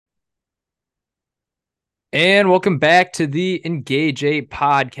And welcome back to the Engage 8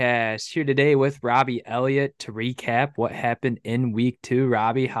 podcast. Here today with Robby Elliott to recap what happened in week 2.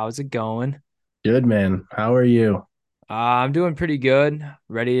 Robby, how's it going? Good, man. How are you? I'm doing pretty good.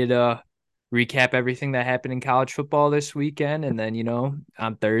 Ready to recap everything that happened in college football this weekend. And then,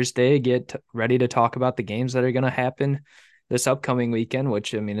 on Thursday, ready to talk about the games that are going to happen this upcoming weekend,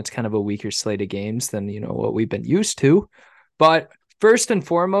 which, I mean, it's kind of a weaker slate of games than, what we've been used to. But first and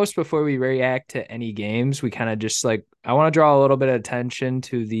foremost, before we react to any games, we kind of just I want to draw a little bit of attention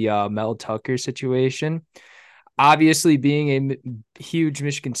to the Mel Tucker situation. Obviously, being a huge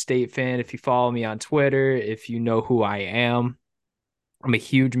Michigan State fan, if you follow me on Twitter, if you know who I am, I'm a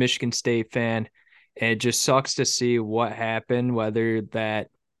huge Michigan State fan. And it just sucks to see what happened, whether that,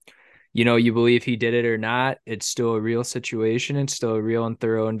 you believe he did it or not. It's still a real situation. It's still a real and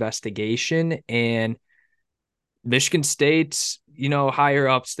thorough investigation. And Michigan State's, higher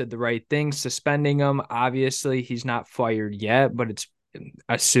ups did the right thing, suspending him. Obviously, he's not fired yet, but it's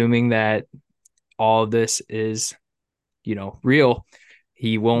assuming that all of this is, real.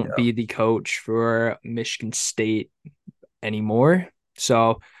 He won't Yeah. be the coach for Michigan State anymore.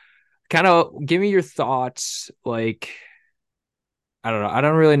 So, kind of give me your thoughts. I don't know. I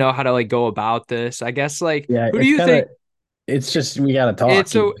don't really know how to go about this. I guess Yeah, who do you think? it's just we gotta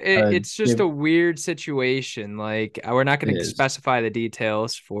It's talk. a You gotta it's just give a weird situation. We're not it going to is. specify the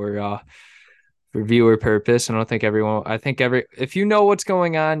details for viewer purpose. I don't think everyone. I think if you know what's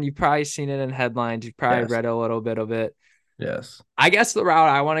going on, you've probably seen it in headlines. You've probably Yes. read a little bit of it. Yes. I guess the route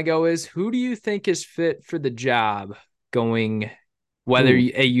I want to go is who do you think is fit for the job going, whether Ooh.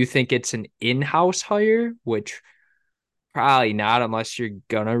 you think it's an in-house hire, which probably not unless you're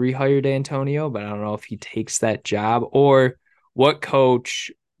gonna rehire D'Antonio, but I don't know if he takes that job, or what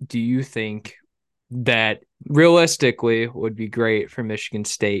coach do you think that realistically would be great for Michigan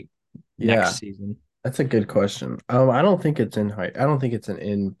State next Yeah, season? that's a good question. I don't think it's in height. I don't think it's an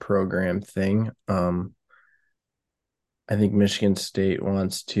in program thing. I think Michigan State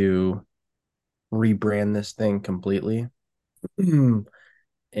wants to rebrand this thing completely. And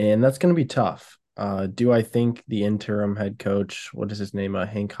that's gonna be tough. Do I think the interim head coach, what is his name?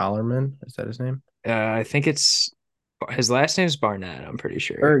 Hank Hollerman? Is that his name? I think it's his last name is Barnett. I'm pretty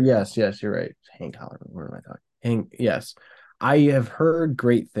sure. Or yes, you're right. Hank Hollerman. What am I talking? Hank, yes. I have heard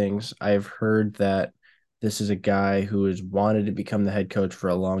great things. I've heard that this is a guy who has wanted to become the head coach for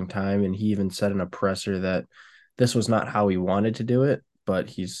a long time, and he even said in a presser that this was not how he wanted to do it, but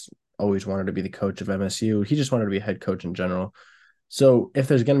he's always wanted to be the coach of MSU. He just wanted to be a head coach in general. So if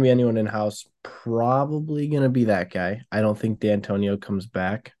there's going to be anyone in house, probably going to be that guy. I don't think D'Antonio comes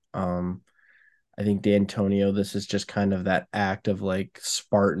back. I think D'Antonio, this is just kind of that act of like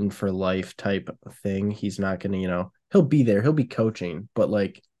Spartan for life type of thing. He's not going to, he'll be there, he'll be coaching, but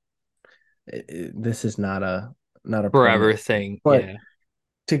like this is not a Forever permanent. thing. But Yeah.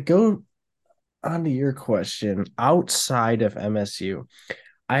 to go on to your question, outside of MSU,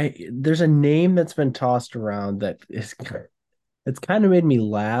 I there's a name that's been tossed around that is it's kind of made me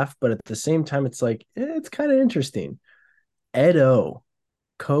laugh, but at the same time, it's like it's kind of interesting. Ed O,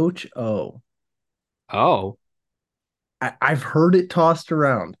 Coach O. Oh, I've heard it tossed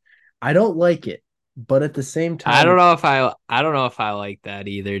around. I don't like it, but at the same I time, don't know if I don't know if I like that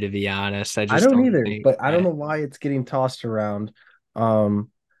either, to be honest. I I just don't don't either. think. But I don't know why it's getting tossed around. Um,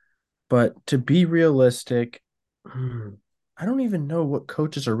 but to be realistic, I don't even know what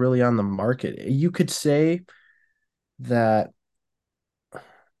coaches are really on the market. You could say that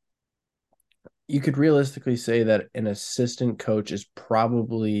you could realistically say that an assistant coach is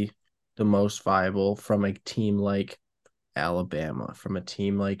probably the most viable from a team like Alabama, from a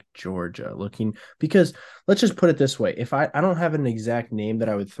team like Georgia, looking because let's just put it this way. If I don't have an exact name that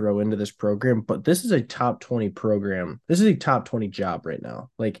I would throw into this program, but this is a top 20 program. This is a top 20 job right now.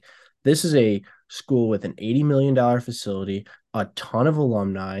 Like this is a school with an $80 million facility, a ton of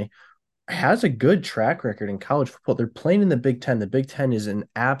alumni, has a good track record in college football. They're playing in the Big Ten. The Big Ten is an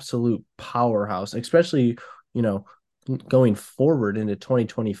absolute powerhouse, especially, you know, going forward into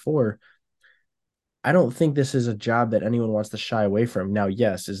 2024. I don't think this is a job that anyone wants to shy away from. Now,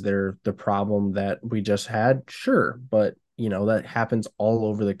 yes, is there the problem that we just had? Sure, but that happens all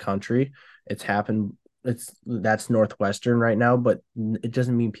over the country. It's happened. That's Northwestern right now, but it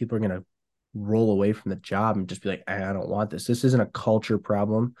doesn't mean people are gonna roll away from the job and just be like, I don't want this. This isn't a culture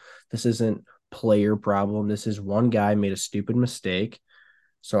problem. This isn't player problem. This is one guy made a stupid mistake.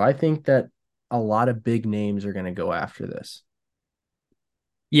 So I think that a lot of big names are gonna go after this.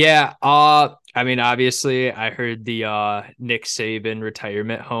 Yeah, I mean, obviously, I heard the Nick Saban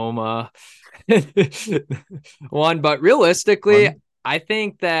retirement home one, but realistically, One. I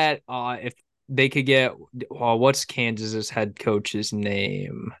think that if they could get, well, what's Kansas's head coach's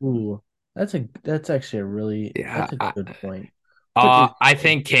name? Ooh, that's actually Yeah, that's a good point. Took his I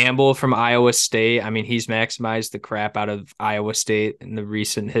think Campbell from Iowa State. I mean, he's maximized the crap out of Iowa State in the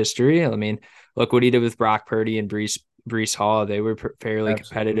recent history. I mean, look what he did with Brock Purdy and Brees Hall. They were fairly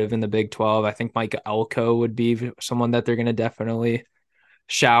competitive absolutely. in the Big 12. I think Mike Elko would be someone that they're going to definitely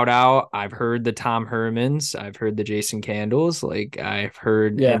shout out. I've heard the Tom Hermans. I've heard the Jason Candles. Like I've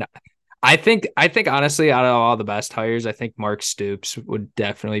heard, Yeah, and I think honestly, out of all the best hires, I think Mark Stoops would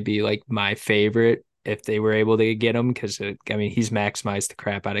definitely be like my favorite if they were able to get him because I mean he's maximized the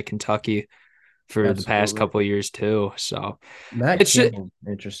crap out of Kentucky for the past absolutely. couple of years too. So Matt it's just, Campbell's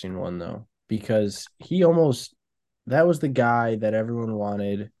an interesting one though, because he almost that was the guy that everyone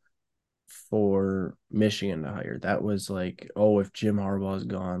wanted for Michigan to hire. That was like, oh, if Jim Harbaugh is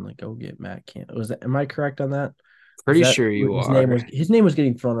gone, like go get Matt Campbell. Was that? Am I correct on that? Was pretty that sure you his name are. was? His name was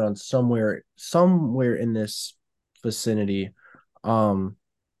getting thrown around somewhere in this vicinity. Um,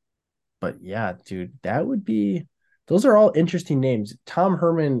 but yeah, dude, that would be. Those are all interesting names. Tom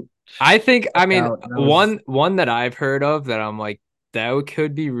Herman I think I mean out, and I was one that I've heard of that I'm like that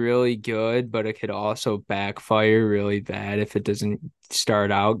could be really good, but it could also backfire really bad if it doesn't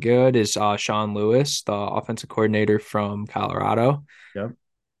start out good is Sean Lewis, the offensive coordinator from Colorado. yep.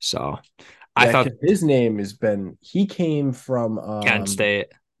 So I Yeah, thought because his name has been. He came from Kent State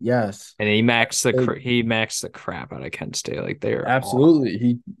yes, and they he maxed the crap out of Kent State. Like they're absolutely. awful.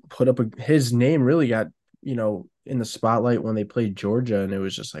 He put up his name really got, in the spotlight when they played Georgia, and it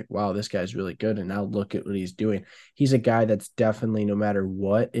was just like, wow, this guy's really good. And now look at what he's doing. He's a guy that's definitely, no matter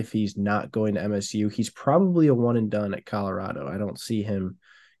what, if he's not going to MSU, he's probably a one and done at Colorado. I don't see him.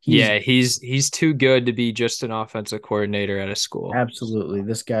 He's Yeah, he's too good to be just an offensive coordinator at a school. absolutely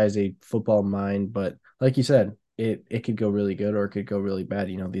this guy's a football mind, but like you said, it could go really good or it could go really bad.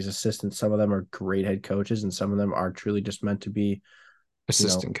 These assistants, some of them are great head coaches, and some of them are truly just meant to be, you know,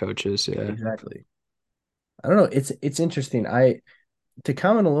 Assistant coaches, yeah. exactly. I don't know. It's interesting. I To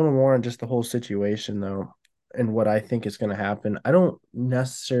comment a little more on just the whole situation though, and what I think is going to happen. I don't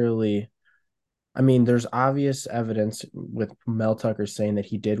necessarily. I mean, there's obvious evidence with Mel Tucker saying that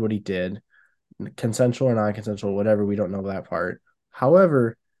he did what he did, consensual or non-consensual, whatever. We don't know that part.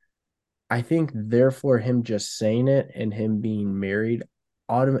 However, I think therefore him just saying it and him being married,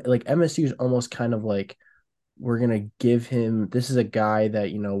 like MSU is almost kind of like we're gonna give him this is a guy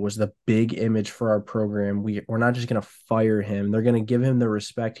that was the big image for our program. We're not just gonna fire him. They're gonna give him the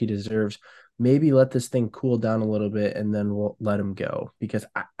respect he deserves. Maybe let this thing cool down a little bit and then we'll let him go. Because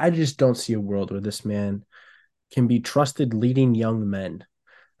I just don't see a world where this man can be trusted leading young men.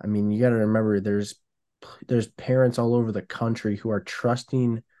 I mean, you gotta remember there's parents all over the country who are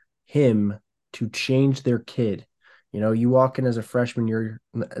trusting him to change their kid. You walk in as a freshman, you're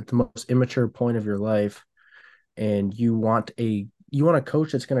at the most immature point of your life, and you want a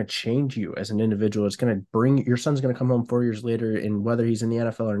coach that's going to change you as an individual. It's going to bring your son's going to come home 4 years later, and whether he's in the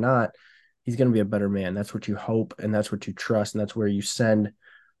NFL or not, he's going to be a better man. That's what you hope, and that's what you trust, and that's where you send.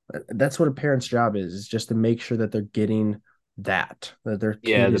 That's what a parent's job is just to make sure that they're getting that their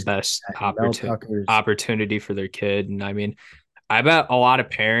Yeah, kid the is getting best that. And Mel Tucker's opportunity for their kid. And I mean, I bet a lot of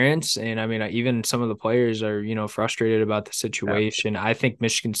parents, and I mean, even some of the players are, frustrated about the situation. I think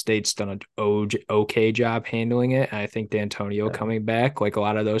Michigan State's done an okay job handling it. I think D'Antonio coming back, like a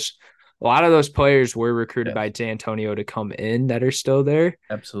lot of those players were recruited by yes, D'Antonio to come in that are still there.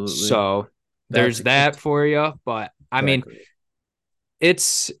 absolutely. So That's there's that for you. But I mean, exactly.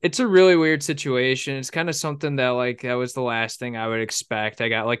 it's a really weird situation. It's kind of something that like that was the last thing I would expect. I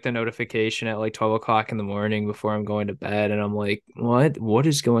got like the notification at like 12 o'clock in the morning before I'm going to bed, and I'm like, what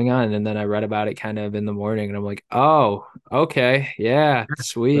is going on? And then I read about it kind of in the morning, and I'm like, oh, okay, yeah, Like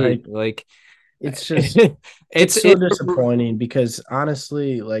sweet. Like it's just it's it's so it's disappointing because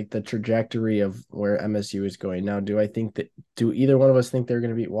honestly, like the trajectory of where MSU is going now, do either one of us think they're going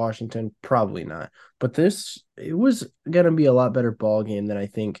to beat Washington? Probably not. But it was going to be a lot better ball game than I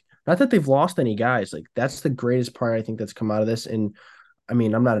think. Not that they've lost any guys. Like that's the greatest part I think that's come out of this. And I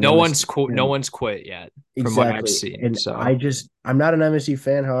mean, I'm not an MSU no fan. one's quit yet from what I've Exactly. seen. And So I'm not an MSU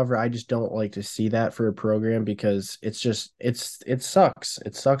fan. However, I just don't like to see that for a program because it sucks.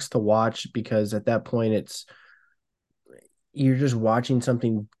 It sucks to watch because at that point you're just watching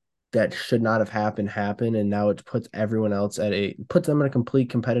something that should not have happened happen. And now it puts them at a complete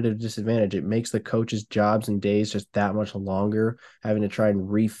competitive disadvantage. It makes the coaches' jobs and days just that much longer, having to try and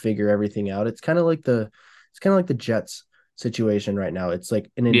refigure everything out. It's kind of like the Jets situation right now. It's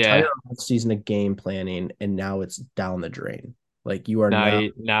like an entire yeah, season of game planning, and now it's down the drain. Like you are not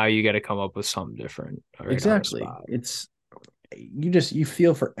now you got to come up with something different right on the exactly. spot. you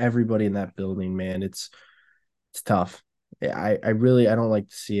feel for everybody in that building, man. It's tough. I don't like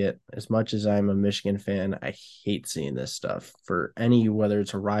to see it as much as I'm a Michigan fan. I hate seeing this stuff for any whether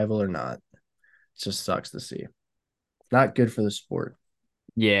it's a rival or not. It just sucks to see. Not good for the sport.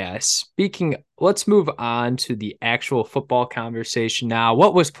 Yeah, let's move on to the actual football conversation now.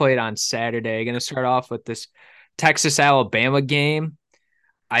 What was played on Saturday? Going to start off with this Texas Alabama game.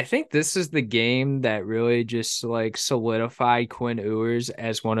 I think this is the game that really just like solidified Quinn Ewers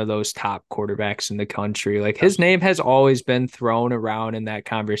as one of those top quarterbacks in the country. Like his name Absolutely. has always been thrown around in that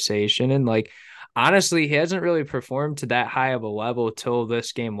conversation. And like honestly, he hasn't really performed to that high of a level till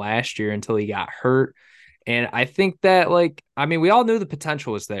this game last year until he got hurt. And I think that, like, I mean, we all knew the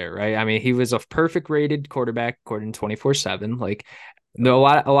potential was there, right? I mean, he was a perfect rated quarterback according to 24/7. Like, no,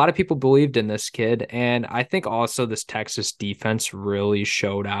 a lot of people believed in this kid. And I think also this Texas defense really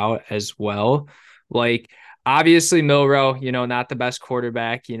showed out as well. Like, obviously, Milrow, not the best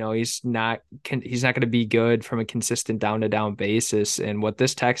quarterback. He's not going to be good from a consistent down to down basis. And what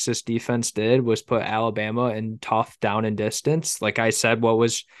this Texas defense did was put Alabama in tough down and distance. Like I said,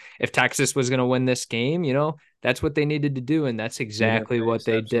 if Texas was going to win this game, that's what they needed to do. And that's In their exactly what face,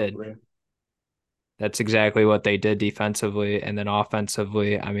 they did. absolutely. That's exactly what they did defensively. And then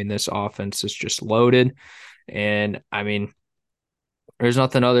offensively, I mean, this offense is just loaded. And I mean, there's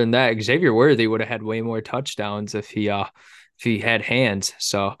nothing other than that. Xavier Worthy would have had way more touchdowns if he had hands.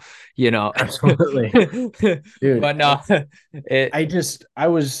 So, you know, Absolutely. Dude, but no, it I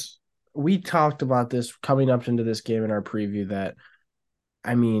was we talked about this coming up into this game in our preview that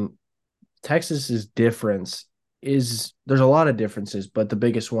I mean, Texas's difference is there's a lot of differences, but the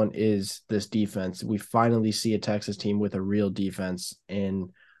biggest one is this defense. We finally see a Texas team with a real defense,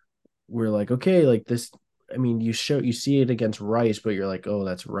 and we're like, okay, like this. I mean, you see it against Rice, but you're like, oh,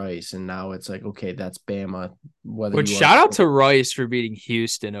 that's Rice, and now it's like, okay, that's Bama. Whether But you want shout out to to Rice for beating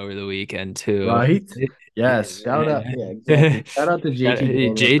Houston over the weekend too. right, yes, shout out, yeah, exactly. Shout out to JT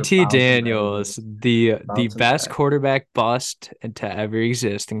Daniels for JT bouncing back, Daniels, the bouncing best back. quarterback bust to ever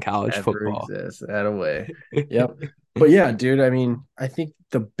exist in college Ever football. exists. That away. Yep. But yeah, dude, I mean, I think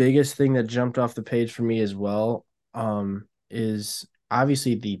the biggest thing that jumped off the page for me as well is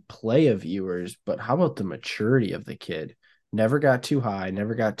obviously the play of viewers, but how about the maturity of the kid? Never got too high,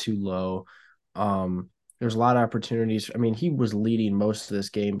 never got too low. There's a lot of opportunities. I mean, he was leading most of this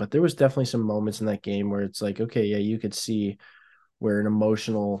game, but there was definitely some moments in that game where it's like, okay, yeah, you could see where an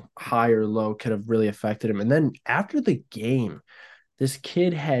emotional high or low could have really affected him. And then after the game, this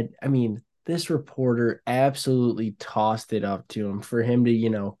kid had, I mean, this reporter absolutely tossed it up to him for him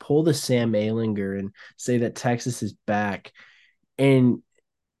to, pull the Sam Ehlinger and say that Texas is back. And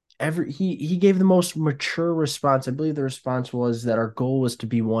he gave the most mature response. I believe the response was that our goal was to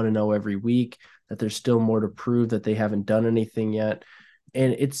be 1-0 every week, that there's still more to prove, that they haven't done anything yet.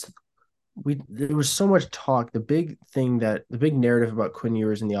 And there was so much talk. The big narrative about Quinn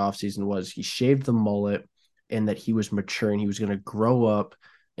Ewers in the offseason was he shaved the mullet and that he was mature and he was going to grow up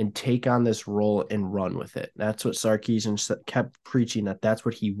and take on this role and run with it. That's what Sarkisian kept preaching, that that's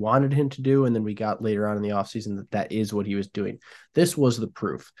what he wanted him to do. And then we got later on in the offseason that is what he was doing. This was the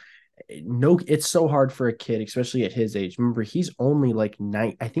proof. No, it's so hard for a kid, especially at his age. Remember, he's only like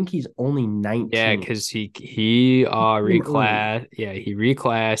nine. I think he's only Yeah, 19. because he Even early. reclassed. Yeah, he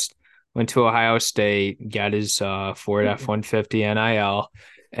reclassed, went to Ohio State, got his Ford F-150 NIL,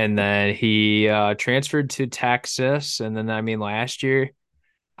 and then he transferred to Texas. And then I mean last year,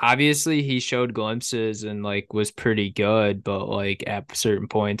 obviously he showed glimpses and like was pretty good, but like at certain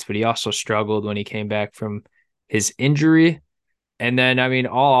points, but he also struggled when he came back from his injury. And then, I mean,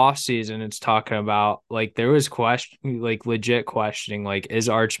 all off season, it's talking about like there was like legit questioning, like, is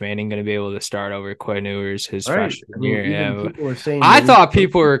Arch Manning going to be able to start over Quinn Ewers his All right. I freshman mean, year? even Yeah. people were saying I maybe thought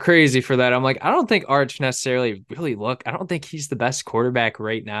people were crazy for that. I'm like, I don't think Arch necessarily I don't think he's the best quarterback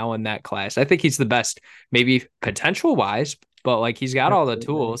right now in that class. I think he's the best, maybe potential wise, but like he's got all the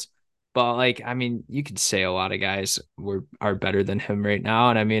absolutely. tools. But like, I mean, you could say a lot of guys are better than him right now.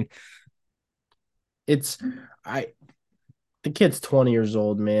 And I mean, It's I the kid's 20 years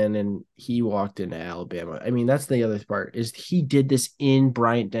old, man, and he walked into Alabama. I mean, that's the other part is he did this in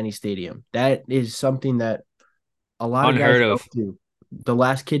Bryant Denny Stadium. That is something that a lot of guys unheard don't of. do. The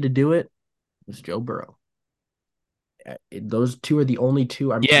last kid to do it was Joe Burrow. Those two are the only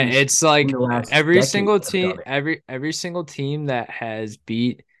two I'm Yeah, pretty sure it's in like the last every decade single have done team, it. every single team that has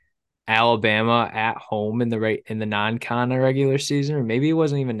beat Alabama at home in the non-con regular season, or maybe it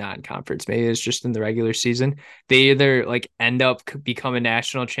wasn't even non-conference, maybe it's just in the regular season. They either like end up becoming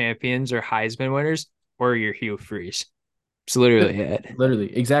national champions or Heisman winners, or you're Hugh Freeze. It's literally it.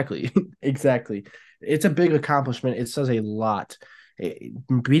 Literally, exactly, exactly. it's a big accomplishment. It says a lot.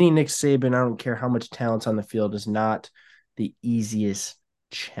 Beating Nick Saban, I don't care how much talent's on the field, is not the easiest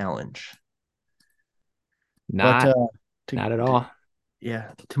challenge. But Not to, not at to all.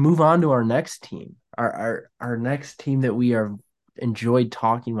 yeah, to move on to our next team, our next team that we are enjoyed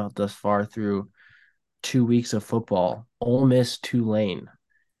talking about thus far through 2 weeks of football, Ole Miss Tulane.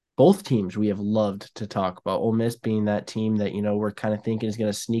 Both teams we have loved to talk about. Ole Miss being that team that we're kind of thinking is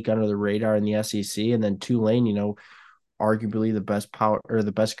going to sneak under the radar in the SEC, and then Tulane, arguably the best power or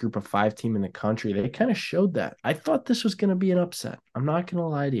the best group of five team in the country. They kind of showed that. I thought this was going to be an upset. I'm not going to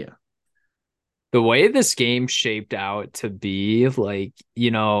lie to you. The way this game shaped out to be, like,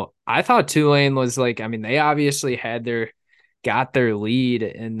 I thought Tulane was like, I mean, they obviously got their lead,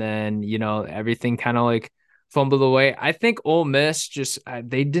 and then, everything kind of like fumbled away. I think Ole Miss just,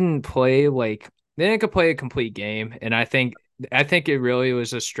 they didn't play a complete game. And I think it really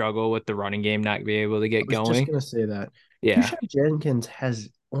was a struggle with the running game not being able to I get was just going. going to say that Yeah. Keyshawn Jenkins has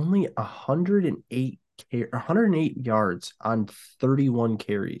only 108 yards on 31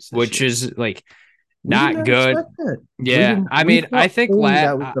 carries this Which year. is like We did not not good. expect that. We Yeah. didn't. I We mean, I thought think fully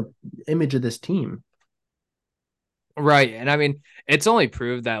that was the image of this team. right. And I mean, it's only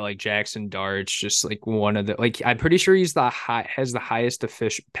proved that like Jackson Dart's just like one of the like I'm pretty sure he's the high has the highest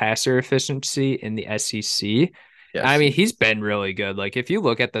passer efficiency in the SEC. I Yes, mean, he's been really good. Like if you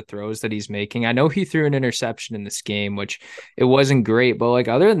look at the throws that he's making, I know he threw an interception in this game, which it wasn't great, but like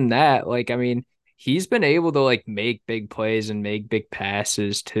other than that, like I mean, he's been able to like make big plays and make big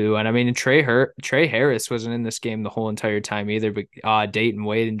passes too. And I mean, Trey Harris wasn't in this game the whole entire time either, but Dayton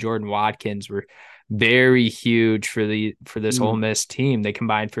Wade and Jordan Watkins were very huge for this Ole mm, Miss team. They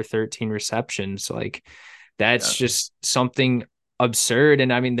combined for 13 receptions. Like that's yeah. just something absurd.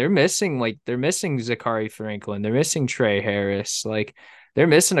 And I mean, they're missing Zachary Franklin, they're missing Trey Harris, like they're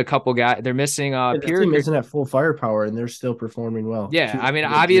missing a couple guys. They're missing The Pierre. team isn't at full firepower, and they're still performing well. Yeah, Tulane I mean,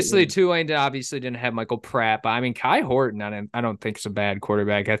 did a great obviously win. Tulane obviously didn't have Michael Pratt, but I mean, Kai Horton, I don't think is a bad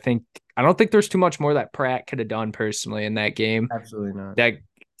quarterback. I don't think there's too much more that Pratt could have done personally in that game Absolutely not. that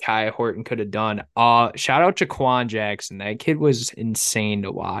Kai Horton could have done. Shout out to Quan Jackson. That kid was insane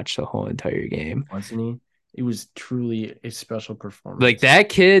to watch the whole entire game. Wasn't he? It was truly a special Like performance.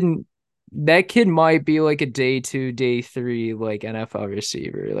 that kid might be like a day two, day three, like NFL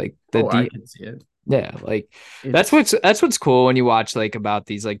receiver. Like the Oh, I deep, can see it. yeah, like that's It's what's that's what's cool when you watch like about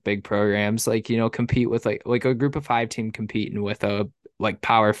these like big programs, like compete with like a group of five team competing with a like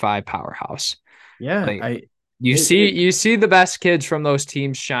power five powerhouse. yeah, Like I you it, see it you see the best kids from those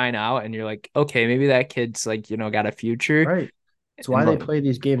teams shine out, and you're like, okay, maybe that kid's like got a future. right. It's why And they like play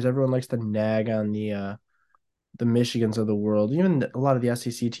these games. Everyone likes to nag on the Michigans of the world. Even a lot of the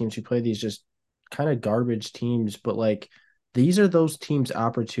SEC teams who play these just kind of garbage teams, but like these are those teams'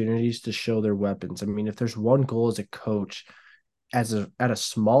 opportunities to show their weapons. I mean, if there's one goal as a coach at a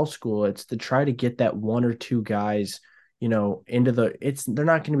small school, it's to try to get that one or two guys, into they're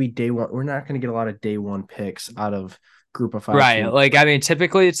not going to be day one. We're not going to get a lot of day one picks out of group of five right, teams. like I mean,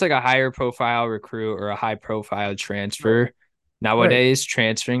 typically it's like a higher profile recruit or a high profile Right. transfer. Right. Nowadays,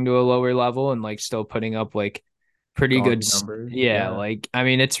 transferring to a lower level and like still putting up like pretty good. Gaudy numbers. Yeah, Yeah. like I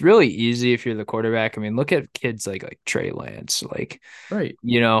mean, it's really easy if you're the quarterback. I mean, look at kids like Trey Lance, like Right.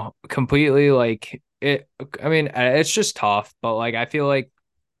 completely like it. I mean, it's just tough, but like I feel like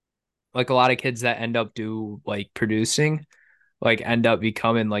a lot of kids that end up do like producing like end up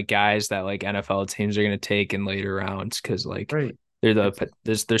becoming like guys that like NFL teams are gonna take in later rounds because like Right. they're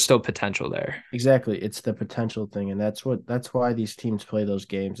It's there's still potential there. exactly. It's the potential thing, and that's why these teams play those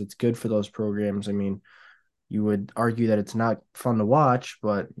games. It's good for those programs. I mean, you would argue that it's not fun to watch,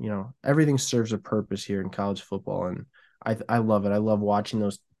 but everything serves a purpose here in college football, and I love it. I love watching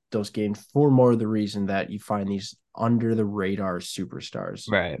those games for more of the reason that you find these under the radar superstars.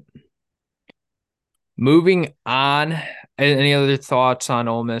 Right. Moving on. Any other thoughts on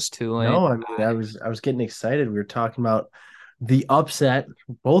Ole Miss Tulane? No, I mean I was getting excited. We were talking about the upset.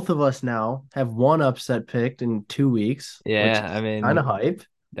 Both of us now have one upset picked in 2 weeks, which Yeah, I is kind of mean hype.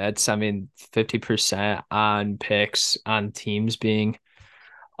 that's I mean 50% on picks on teams being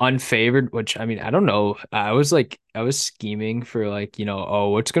unfavored, which I mean I don't know. I was scheming for like oh,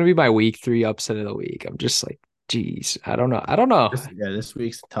 what's gonna be my week three upset of the week? I'm just like, geez, I don't know. I don't know. This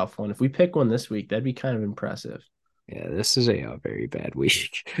week's a tough one. If we pick one this week, that'd be kind of impressive. Yeah, this is a very bad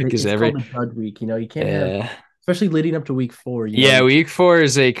week because It's called a dud week. You can't have, uh, especially leading up to week 4. yeah, You week four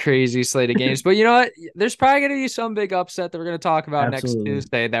is a crazy slate of games. But you know what? There's probably gonna be some big upset that we're gonna talk about next absolutely,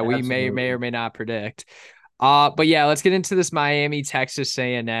 Tuesday that we may or absolutely. may not predict. But yeah, let's get into this Miami Texas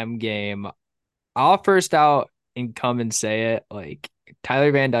A&M game. I'll first out. and come and say it. Like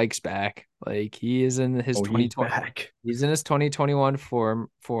Tyler Van Dyke's back. Like he is in his Oh, he's 2020 back. he's in his 2021 form.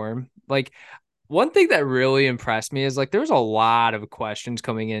 Like one thing that really impressed me is like there was a lot of questions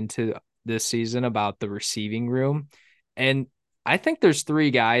coming into this season about the receiving room. And I think there's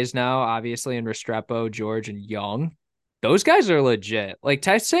three guys now, obviously in Restrepo, George, and Young. Those guys are legit. Like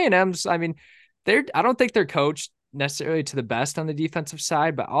Texas A&M's, I mean, I don't think they're coached necessarily to the best on the defensive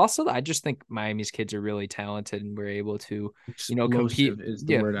side, but also I just think Miami's kids are really talented and we're able to, compete. Explosive is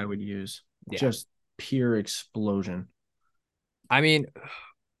the Yeah. word I would use. Yeah. Just pure explosion. I mean,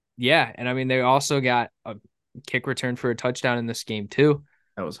 yeah. And I mean, they also got a kick return for a touchdown in this game too.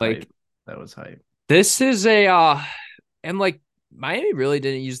 That was hype. Like That was hype. this is and like Miami really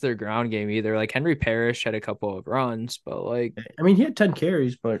didn't use their ground game either. Like Henry Parrish had a couple of runs, but like I mean, he had 10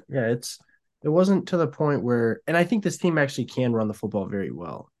 carries, but yeah, it wasn't to the point where, and I think this team actually can run the football very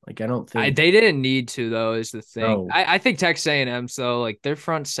well. Like, I don't think, they didn't need to though is the thing. no, I think Texas A&M so like their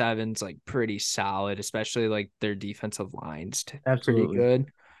front seven's like pretty solid, especially like their defensive lines pretty absolutely. good.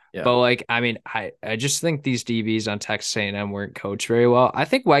 Yeah. But like I mean I just think these DBs on Texas A&M weren't coached very well. I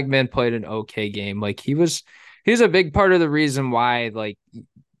think Wegman played an okay game. Like he was a big part of the reason why like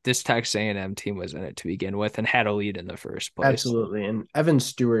this Texas A&M team was in it to begin with and had a lead in the first place. Absolutely. And Evan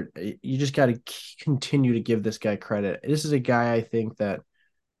Stewart, you just got to continue to give this guy credit. This is a guy I think that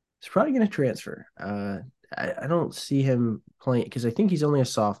is probably going to transfer. I don't see him playing because I think he's only a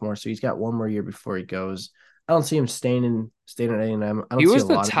sophomore, so he's got one more year before he goes. I don't see him staying at A&M. I He don't see a was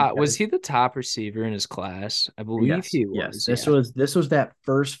the lot of these top. Was guys. he the top receiver in his class? I believe Yes, he yes. was. This Yeah. was this was that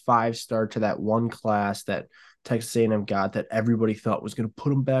first 5 star to that one class that Texas A&M got that everybody thought was going to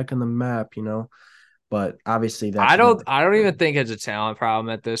put him back on the map, But obviously, I that's not don't. the I don't case. even think it's a talent problem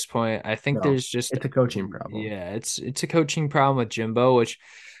at this point. I think No, there's just, it's a coaching problem. yeah, it's a coaching problem with Jimbo. Which,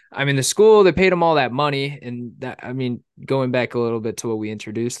 I mean, the school they paid him all that money, and that I mean, going back a little bit to what we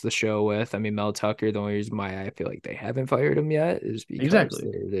introduced the show with. I mean, Mel Tucker. The only reason why I feel like they haven't fired him yet is because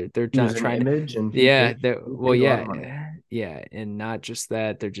Exactly. they're He was not an trying to. image, and Yeah. he Well, paid a lot of money. yeah, and not just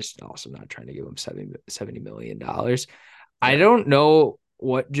that, they're just also not trying to give him $70 million dollars. I Yeah, don't know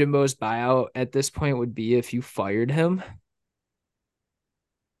what Jimbo's buyout at this point would be if you fired him.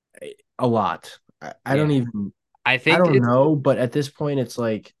 a lot. I don't Yeah. even. I I think don't know, but at this point, it's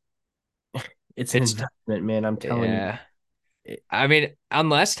like it's an it's investment, man. I'm telling you. yeah. It, I mean,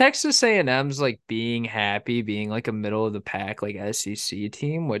 unless Texas A&M's like being happy, being like a middle of the pack like SEC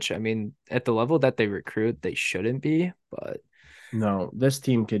team, which I mean, at the level that they recruit, they shouldn't be. But no, this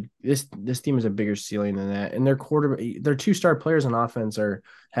team is a bigger ceiling than that, and their 2 star players on offense are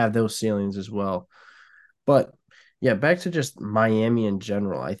have those ceilings as well. But yeah, back to just Miami in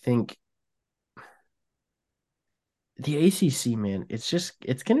general. I think the ACC, man,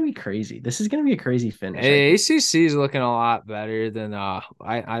 it's gonna be crazy. This is gonna be a crazy finish. I think. ACC is looking a lot better than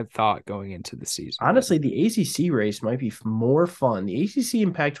I thought going into the season with. Honestly, the ACC race might be more fun. The ACC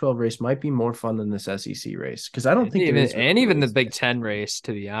and Pac-12 race might be more fun than this SEC race because I don't think there is a And even really. the Big Ten race,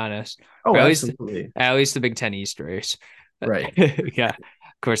 to be honest, Oh, or absolutely. at least the Big Ten East race. Right. Yeah,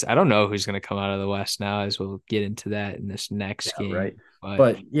 of course. I don't know who's going to come out of the West now, as we'll get into that in this Yeah, next game. right. But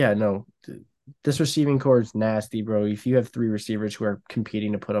But yeah, no, this receiving core is nasty, bro. If you have 3 receivers who are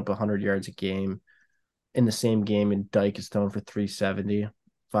competing to put up 100 yards a game in the same game, and Dyke is thrown for 370,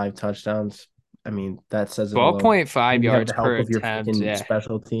 5 touchdowns. I mean, that says it alone. 12.5 And you have yards the per help of your attempt. freaking Yeah.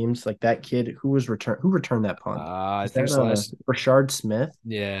 special teams, like that kid who returned that punt. I Is think that it's last. Rashard Smith?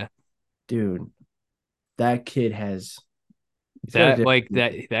 Yeah. Dude, that kid has he's got a That different like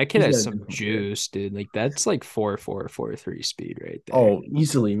that kid he's has got a some different kid. juice, dude. Like that's like 4.4 4.3 speed right there. Oh,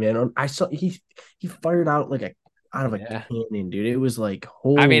 easily, man. I saw he fired out like a out of a Yeah. cannon, dude. It was like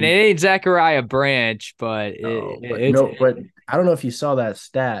I mean, it holy ain't Zachariah Branch, but no, but it's no, but I don't know if you saw that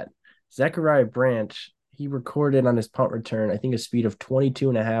stat. Zachariah Branch, he recorded on his punt return, I think a speed of 22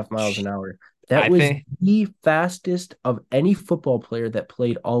 and a half miles an hour. That I was think the fastest of any football player that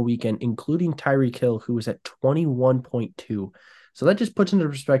played all weekend, including Tyreek Hill, who was at 21.2. So that just puts into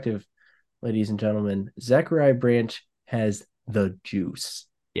perspective, ladies and gentlemen, Zachariah Branch has the juice.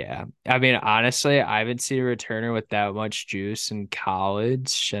 yeah. I mean, honestly, I haven't seen a returner with that much juice in college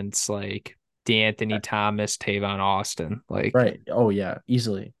since like D'Anthony Thomas, Tavon Austin. Like, Right. Oh yeah,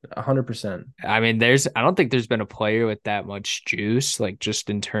 easily. 100%. I mean, I don't think there's been a player with that much juice, like just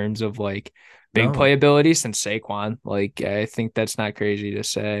in terms of like big No, playability since Saquon. Like, I think that's not crazy to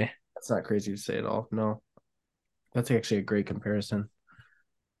say. that's not crazy to say at all. No. That's actually a great comparison.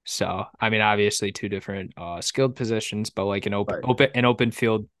 So, I mean, obviously two different skilled positions, but like But an open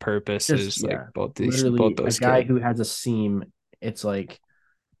field just purposes, like yeah, both literally a those guy kids. who has a seam, it's like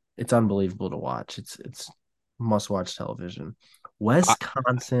it's unbelievable to watch. It's must-watch television. Uh,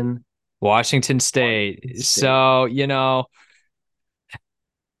 Wisconsin, Washington Washington State. State. So,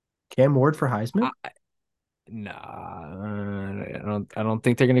 Cam Ward for Heisman? I, nah, I don't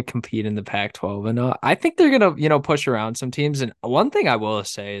think they're gonna compete in the Pac-12 and I think they're gonna, push around some teams. And one thing I will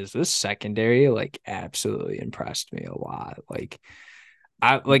say is this secondary like absolutely impressed me a lot. Like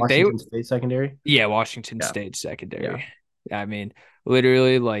I like they Washington State secondary? Yeah, Washington Yeah, State yeah. secondary. I mean,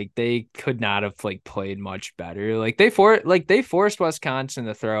 literally, like they could not have like played much better. They forced Wisconsin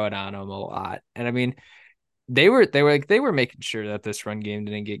to throw it on them a lot, and I mean, they were making sure that this run game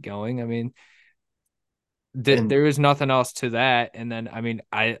didn't get going. I mean, And there was nothing else to that, and then I mean,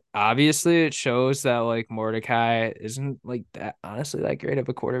 I obviously it shows that like Mordecai isn't like that honestly that great of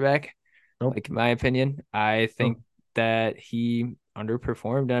a quarterback. nope. Like in my opinion, I think Oh, that he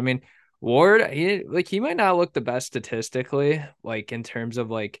underperformed. I mean, Ward, he might not look the best statistically, like in terms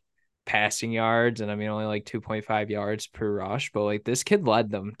of like passing yards, and I mean only like 2.5 yards per rush, but like this kid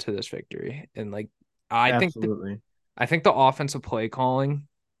led them to this victory. And like I think the, absolutely. I think the offensive play calling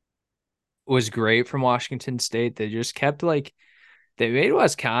was great from Washington State. They just kept like they made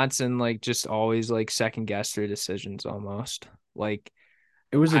Wisconsin like just always like second guess their decisions almost. Like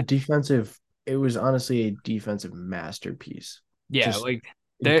It was a I, defensive, it was honestly a defensive masterpiece. yeah, Just like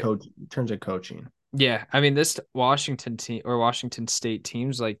in they in terms of coaching. Yeah, I mean this Washington team or Washington State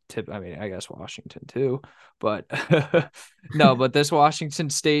teams I mean, I guess Washington too, but no, but this Washington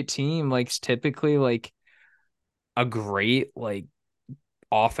State team likes typically like a great like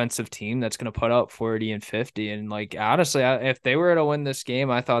offensive team that's going to put up 40 and 50 and like honestly, if they were to win this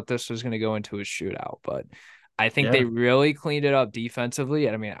game, I thought this was going to go into a shootout, but I think they Yeah. really cleaned it up defensively.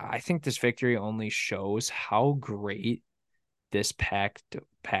 And I mean, I think this victory only shows how great this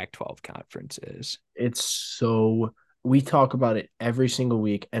Pac-12 conference is. It's so we talk about it every single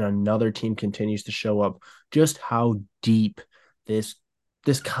week, and another team continues to show up. Just how deep this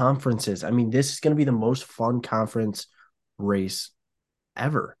this conference is. I mean, this is going to be the most fun conference race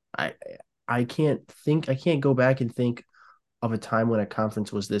ever. I can't go back and think of a time when a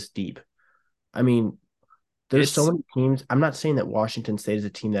conference was this deep. I mean, there's so It's many teams. I'm not saying that Washington State is a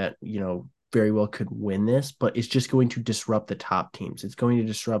team that, very well could win this, but it's just going to disrupt the top teams. It's going to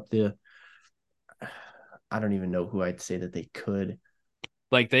disrupt the I don't even know who I'd say that they could.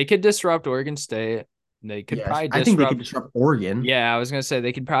 Like they could disrupt Oregon State. They could Yes, probably I think they could disrupt. disrupt Oregon. Yeah, I was gonna say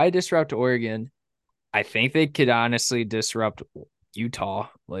they could probably disrupt Oregon. I think they could honestly disrupt Utah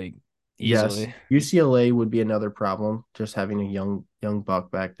like Yes, easily. UCLA would be another problem. Just having a young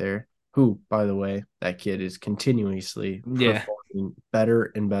buck back there, who, by the way, that kid is continuously Yeah, performing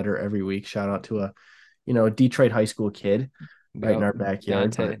better and better every week. Shout out to a Detroit high school kid right in yep. our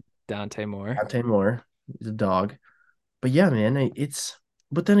backyard. But Dante Moore. Dante Moore, he's a dog. But yeah, man, it's.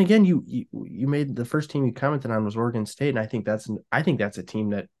 But then again, you made the first team you commented on was Oregon State, and I think that's a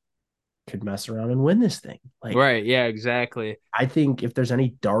team that could mess around and win this thing. Like, Right. Yeah. Exactly. I think if there's any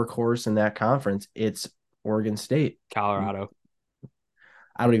dark horse in that conference, it's Oregon State. Colorado.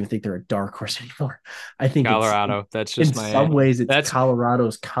 I don't even think they're a dark horse anymore. I think it's Colorado. That's in just my. some ways it's That's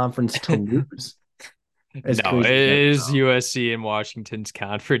Colorado's conference to lose. As no. It crazy as that is sounds. USC and Washington's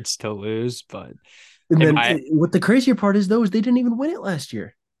conference to lose, but And in then my what the crazier part is though is they didn't even win it last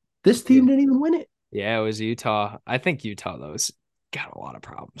year. This yeah, team didn't even win it. yeah, it was Utah. I think Utah though has got a lot of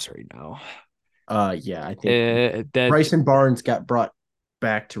problems right now. Yeah, I think That Bryson Barnes got brought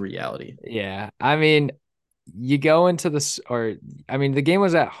back to reality. Yeah, I mean, you go into this, or I mean, the game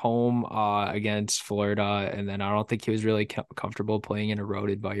was at home against Florida, and then I don't think he was really comfortable playing in a road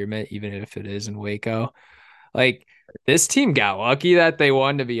environment, even if it is in Waco. Like this team got lucky that they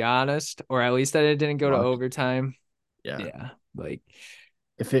won, to be honest, or at least that it didn't go to Luck. overtime. Yeah. Yeah, like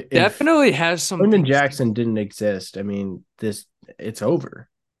If definitely has some Lyndon things. Jackson didn't exist, I mean, it's over.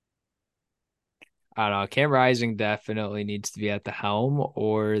 I don't know. Cam Rising definitely needs to be at the helm,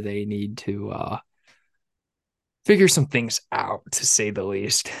 or they need to figure some things out, to say the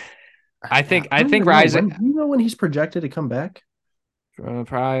least. I Yeah, think I I don't think even know Rising when. Do you know when he's projected to come back?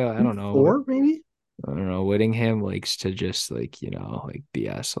 probably I don't know. Four, maybe. I don't know. Whittingham likes to just like like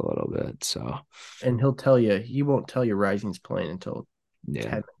BS a little bit. So And he won't tell you Rising's playing until yeah,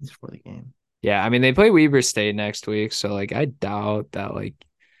 10 minutes before the game. yeah. I mean they play Weber State next week, so like I doubt that like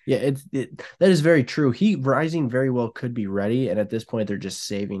Yeah, that is very true. Rising very well could be ready, and at this point they're just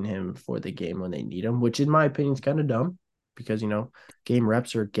saving him for the game when they need him, which in my opinion is kind of dumb because game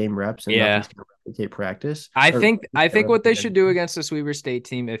reps are game reps and yeah. nothing's gonna replicate practice I or think I think what they should do replicate. against this Weber State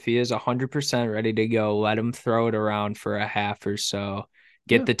team, if he is 100% ready to go, let him throw it around for a half or so,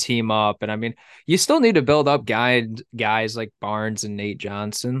 get Yeah, the team up. And I mean, you still need to build up guys like Barnes and Nate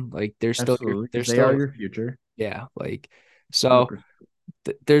Johnson. Like absolutely, they're because they are still your future. Yeah, like so 100%.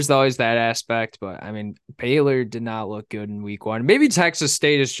 there's always that aspect, but I mean Baylor did not look good in week one. Maybe Texas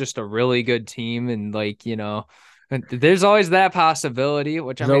State is just a really good team, and like there's always that possibility.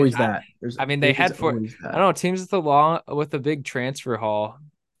 Which I There's mean, always that. I mean they There's had for always I don't that. know teams with a big transfer haul.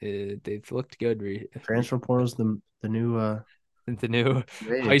 They've looked good Transfer portal's the new the new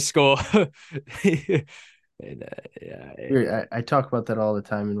high wave. school. And, yeah, I talk about that all the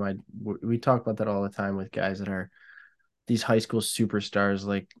time in my we talk about that all the time with guys that are these high school superstars,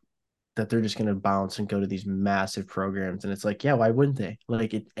 like that they're just gonna bounce and go to these massive programs. And it's like, yeah, why wouldn't they?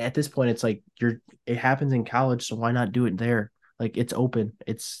 Like at this point, it's like it happens in college, so why not do it there? Like it's open.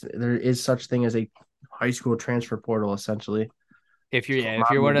 There is such thing as a high school transfer portal essentially. So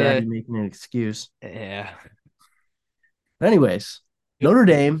if you're mom one and of daddy the making an excuse. yeah. Anyways, Notre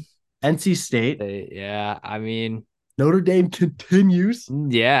Dame, NC State. Yeah, I mean, Notre Dame continues.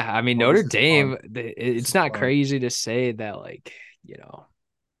 yeah, I mean Oh, Notre this is fun. Dame, This it's is not fun. crazy to say that like, you know,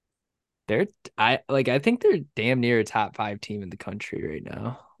 they're I think they're damn near a top five team in the country right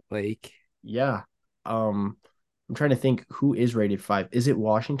now. Like, Yeah. I'm trying to think who is rated 5. Is it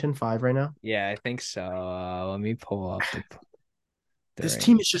Washington 5 right now? yeah, I think so. Let me pull up the This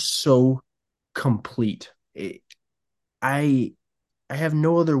team rank. is just so complete. I I have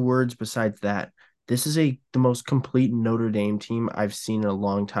no other words besides that. This is the most complete Notre Dame team I've seen in a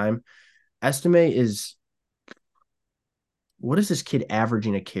long time. Estime is what is this kid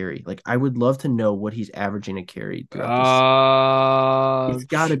averaging a carry? Like I would love to know what he's averaging a carry throughout this. It's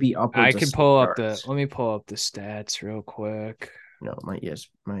got to be I upwards of can 6 pull up yards. let me pull up the stats real quick.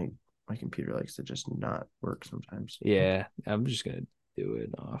 My computer likes to just not work sometimes. Yeah, I'm just gonna do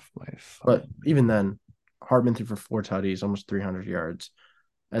it off my But phone. even then, Hartman threw for 4 tutties, almost 300 yards.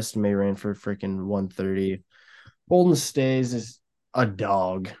 Estimate ran for freaking 130. Bolden Stays is a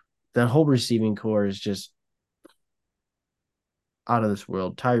dog. That whole receiving core is just out of this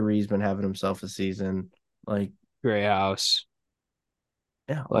world. Tyree's been having himself a season. Like, Gray House.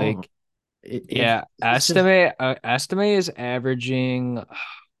 yeah, all of them. Like, It yeah, it's just estimate is averaging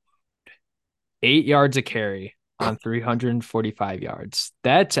 8 yards a carry on 345 yards.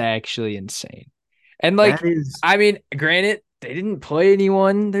 That's actually insane. And that like, is I mean, granted, they didn't play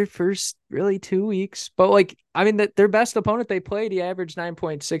anyone their first really 2 weeks, but like, I mean, their best opponent they played, he averaged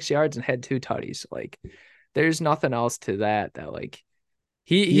 9.6 yards and had two tutties. Like, there's nothing else to that. That like,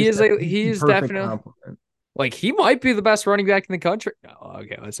 he's he the is perfect definitely compliment. like he might be the best running back in the country. No,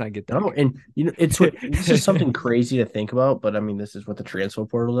 okay, let's not get that No, and it's what this is good. something crazy to think about, but I mean, this is what the transfer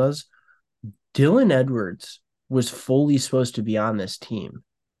portal does. Dylan Edwards was fully supposed to be on this team.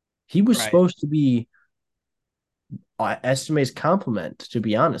 He was Right. supposed to be Estimate's compliment, to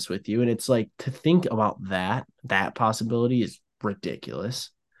be honest with you. And it's like to think about that possibility is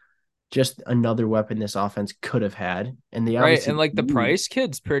ridiculous. Just another weapon this offense could have had. And they Right. obviously And like the used. Price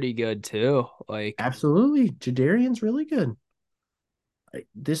kid's pretty good too. Like, Absolutely. Jadarian's really good.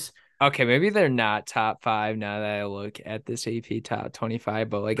 This okay, maybe they're not top five now that I look at this AP top 25,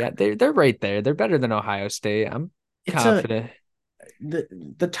 but like they're right there. They're better than Ohio State. I'm it's a confident.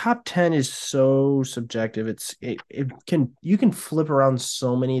 the top 10 is so subjective. It can you can flip around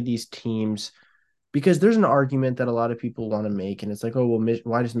so many of these teams because there's an argument that a lot of people want to make, and it's like, oh well,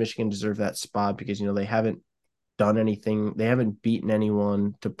 why does Michigan deserve that spot? Because they haven't done anything, they haven't beaten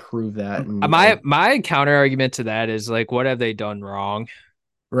anyone to prove that, My counter argument to that is like, what have they done wrong?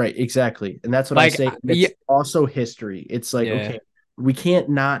 right, exactly, and that's what I Like, say. yeah, It's also history. It's like, yeah. okay, we can't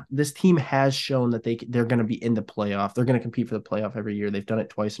not. This team has shown that they're going to be in the playoff. They're going to compete for the playoff every year. They've done it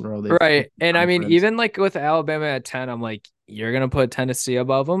twice in a row. They've Right. won the And I mean, conference. even like with Alabama at 10, I'm like, you're going to put Tennessee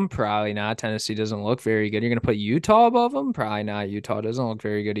above them? Probably not. Tennessee doesn't look very good. You're going to put Utah above them? Probably not. Utah doesn't look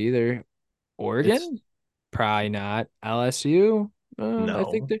very good either. It's Oregon? Probably not. LSU? I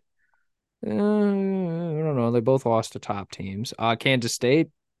think no. they I don't know. They both lost to top teams. Kansas State?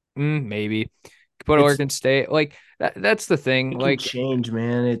 Maybe. Put It's Oregon State. Like that's the thing. it can Like, change,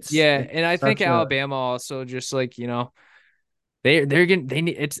 man. yeah, It's and I think such a Alabama also just like, they're gonna they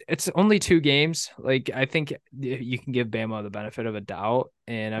need it's only 2 games. Like I think you can give Bama the benefit of a doubt.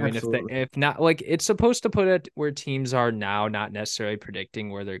 And I mean absolutely. if not like it's supposed to put it where teams are now, not necessarily predicting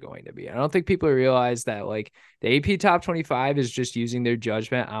where they're going to be. I don't think people realize that like the AP top 25 is just using their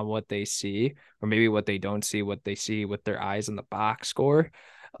judgment on what they see, or maybe what they don't see, what they see with their eyes in the box score.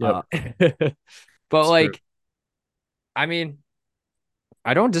 Yep, But it's true. like I mean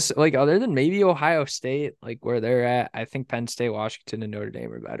I don't just like other than maybe Ohio State, like where they're at. I think Penn State, Washington, and Notre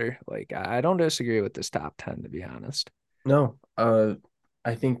Dame are better. Like I don't disagree with this top 10 to be honest. No,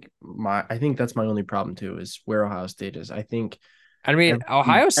 I think that's my only problem too is where Ohio State is. I think I mean,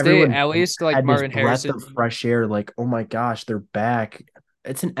 Ohio State, Everyone at least like had this Marvin breath Harrison. of fresh air, like, oh my gosh, they're back.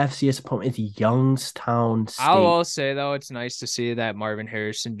 It's an FCS opponent. It's Youngstown I State. will say though, it's nice to see that Marvin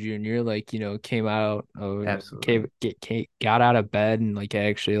Harrison Jr. like came out, Absolutely. got out of bed and like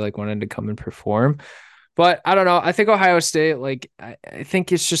actually like wanted to come and perform. But I don't know. I think Ohio State, like, I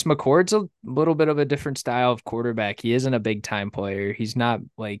think it's just McCord's a little bit of a different style of quarterback. He isn't a big time player. He's not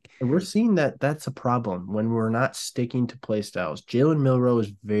like, And we're seeing that that's a problem when we're not sticking to play styles. Jalen Milroe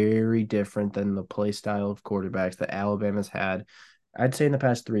is very different than the play style of quarterbacks that Alabama's had. I'd say in the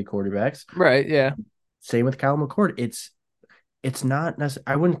past three quarterbacks. right. Yeah. Same with Kyle McCord. It's not necessarily,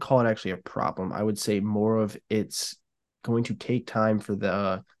 I wouldn't call it actually a problem. I would say more of it's going to take time for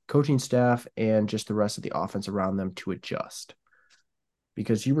the coaching staff and just the rest of the offense around them to adjust.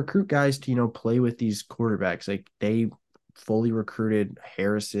 Because you recruit guys to, play with these quarterbacks. Like they fully recruited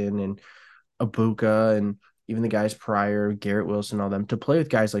Harrison and Abuka and even the guys prior, Garrett Wilson, all them to play with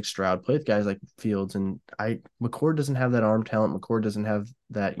guys like Stroud, play with guys like Fields. And McCord doesn't have that arm talent. McCord doesn't have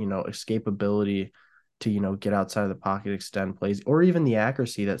that, escapability to, get outside of the pocket, extend plays, or even the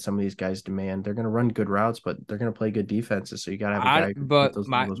accuracy that some of these guys demand. They're going to run good routes, but they're going to play good defenses. So you got to have a guy who can hit But those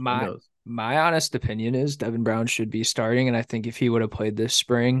windows. my honest opinion is Devin Brown should be starting, and I think if he would have played this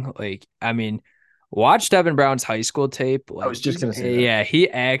spring, like, I mean, watch Devin Brown's high school tape. I Like was just going to say that. yeah, he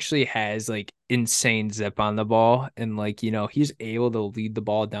actually has like insane zip on the ball, and like he's able to lead the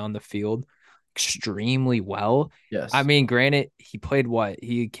ball down the field extremely well. I Yes. mean, granted, he played what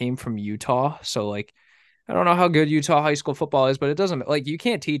he came from Utah, so like I don't know how good Utah high school football is, but it doesn't like you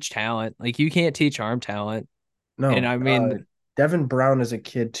can't teach talent. Like you can't teach arm talent. And No. I mean, Devin Brown as a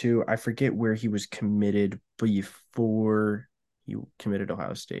kid too. I forget where he was committed before he committed to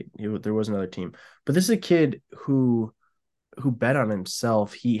Ohio State. There was another team, but this is a kid who bet on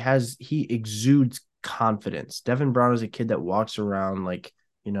himself. He exudes confidence. Devin Brown is a kid that walks around like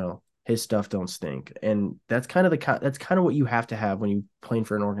his stuff don't stink, and that's kind of that's kind of what you have to have when you playing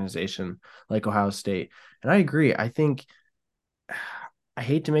for an organization like Ohio State. And I agree. I think I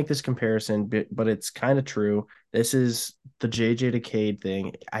hate to make this comparison, but it's kind of true. This is the JJ Decade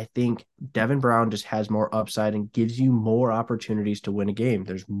thing. I think Devin Brown just has more upside and gives you more opportunities to win a game.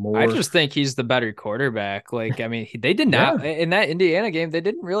 There's I more. just think he's the better quarterback. Like, I mean, they did Yeah. not in that Indiana game. They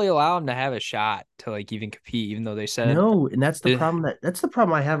didn't really allow him to have a shot to like even compete, even though they said, No, and that's the eh, problem that's the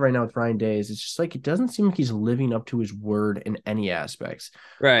problem I have right now with Ryan Day is it's just like it doesn't seem like he's living up to his word in any aspects.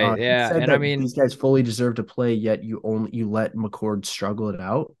 right, He yeah, said and I that mean, these guys fully deserve to play, yet you let McCord struggle it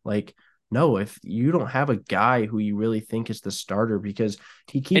out. Like, no, if you don't have a guy who you really think is the starter, because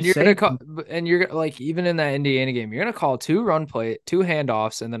he and keeps you're gonna saying, call, and you're like even in that Indiana game, you're gonna call two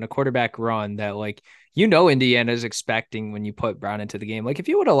handoffs, and then a quarterback run that like Indiana's expecting when you put Brown into the game. Like if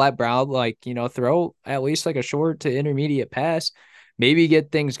you would have let Brown like throw at least like a short to intermediate pass, maybe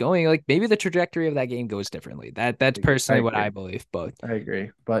get things going. Like maybe the trajectory of that game goes differently. That's I personally what I agree, believe. But I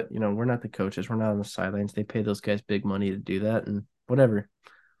agree, but we're not the coaches, we're not on the sidelines. They pay those guys big money to do that, and whatever.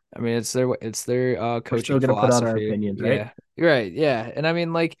 I mean, it's their We're still coaching gonna put out our philosophy. opinions, right? Yeah, you're right. Yeah, and I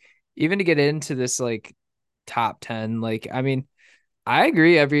mean, like even to get into this like top 10, like I mean, I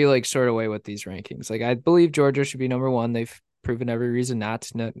agree every like sort of way with these rankings. Like I believe Georgia should be number one. They've proven every reason not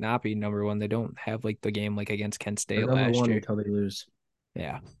to not be number one. They don't have like the game like against Kent They're State number last one year. until they lose.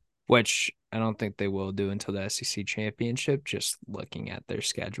 Yeah, which I don't think they will do until the SEC championship. Just looking at their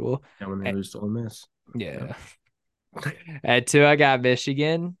schedule. And when they Eh, lose to Ole Miss. Yeah. Yeah. At two, I got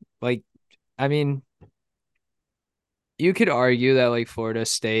Michigan. Like, I mean, you could argue that like Florida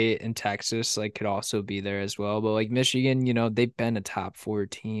State and Texas like could also be there as well, but like Michigan, they've been a top four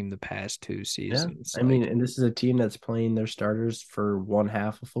team the past two Yeah. seasons. I mean, Like, and this is a team that's playing their starters for one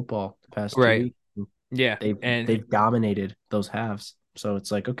half of football the past two right. weeks. Yeah. They've And they've dominated those halves. So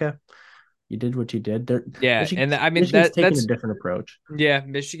it's like, okay, you did what you did. yeah. And I mean Michigan's taking a that's different approach. yeah,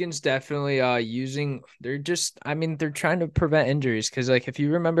 Michigan's definitely using they're just I mean, they're trying to prevent injuries because like if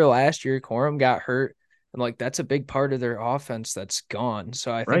you remember last year, Corum got hurt and like that's a big part of their offense that's gone.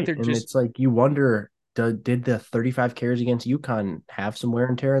 So I think Right. they're And just it's like you wonder, did the 35 carries against UConn have some wear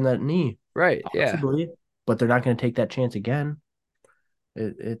and tear in that knee? right. Yeah. Possibly, but they're not going to take that chance again.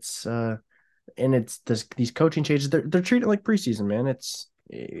 And it's these coaching changes. They're treating it like preseason, man. It's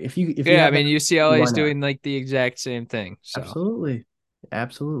if you Yeah, I have that, mean UCLA why is not? doing like the exact same thing. So Absolutely,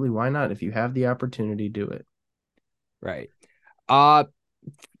 absolutely. Why not? If you have the opportunity, do it. right.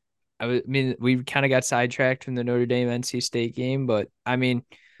 I mean, we kind of got sidetracked from the Notre Dame NC State game, but I mean,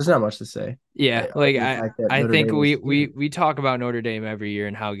 There's not much to say, yeah, other like than the fact that I Notre think Dame we was we good. we talk about Notre Dame every year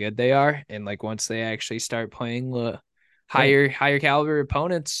and how good they are, and like once they actually start playing the Right. higher caliber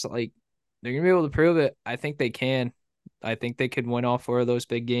opponents, like they're gonna be able to prove it. I think they can. I think they could win all four of those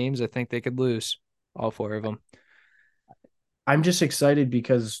big games. I think they could lose all four of them. I'm just excited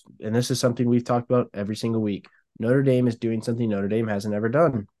because, and this is something we've talked about every single week. Notre Dame is doing something Notre Dame hasn't ever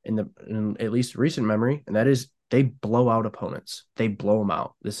done in at least recent memory, and that is they blow out opponents. They blow them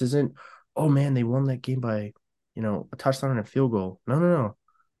out. This isn't, oh man, they won that game by, a touchdown and a field goal. No, no, no.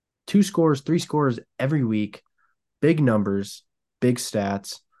 Two scores, three scores every week, big numbers, big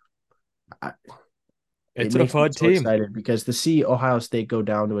stats. I, it It's a makes me fun so team. excited because to see Ohio State go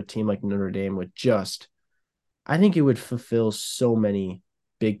down to a team like Notre Dame with just I think it would fulfill so many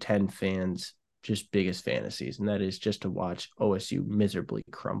Big Ten fans' just biggest fantasies, and that is just to watch OSU miserably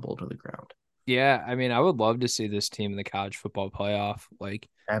crumble to the ground. Yeah, I mean, I would love to see this team in the college football playoff.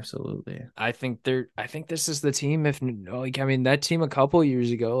 Absolutely. I think this is the team. If like, I mean, that team a couple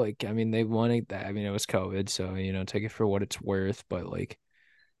years ago, like, I mean, they won it. I mean, it was COVID, so take it for what it's worth. But like,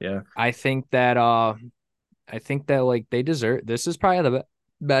 Yeah, I think that, like they deserve. This is probably the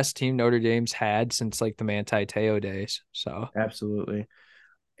best team Notre Dame's had since like the Manti Te'o days. So absolutely.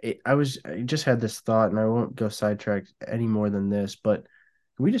 I just had this thought, and I won't go sidetracked any more than this, but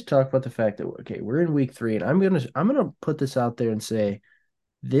can we just talk about the fact that okay, we're in week 3, and I'm gonna put this out there and say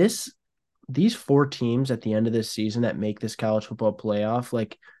this these four teams at the end of this season that make this college football playoff,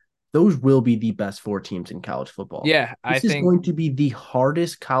 like those will be the best four teams in college football. yeah, I This is think going to be the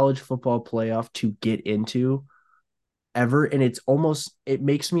hardest college football playoff to get into ever. And it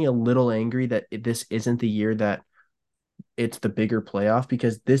makes me a little angry that this isn't the year that it's the bigger playoff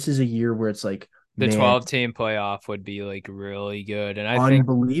because this is a year where it's like, the man, 12-team playoff would be like really good, and I think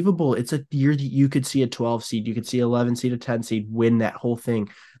unbelievable. It's a year that you could see a 12 seed, you could see 11 seed, a 10 seed win that whole thing.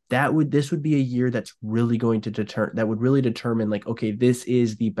 This would be a year that's really going to that would really determine like, okay, this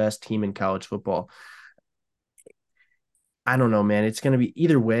is the best team in college football. I don't know, man. It's going to be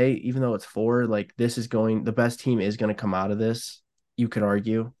either way, even though it's four, like the best team is going to come out of this. You could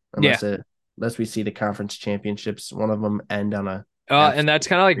argue, yeah. unless we see the conference championships, one of them end on a And that's absolute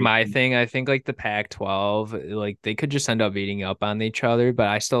kind of like my crazy. thing. I think like the Pac-12, like they could just end up beating up on each other, but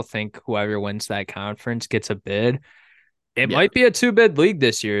I still think whoever wins that conference gets a bid. It Yeah. might be a two-bid league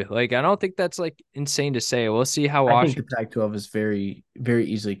this year. Like I don't think that's like insane to say. We'll see how I think the Washington Pac-12 is very, very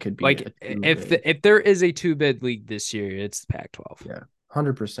easily could be like a two bid. if there is a two-bid league this year, it's the Pac-12. Yeah.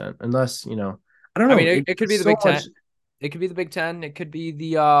 100%. Unless, I don't I mean, know. it could be It's the so Big much. Ten. It could be the Big Ten. It could be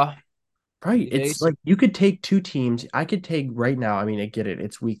Right. the It's AC. like you could take two teams. I could take right now. I mean, I get it.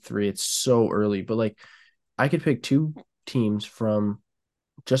 It's week 3. It's so early, but like I could pick two teams from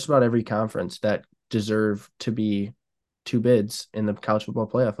just about every conference that deserve to be two bids in the college football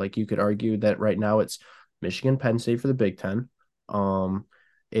playoff. Like you could argue that right now it's Michigan, Penn State for the Big Ten.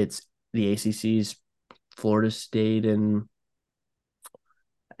 It's the ACC's Florida State, and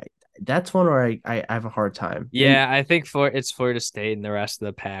that's one where I have a hard time. And Yeah, I think it's Florida State and the rest of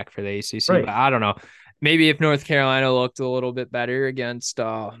the pack for the ACC, but right, I don't know. Maybe if North Carolina looked a little bit better against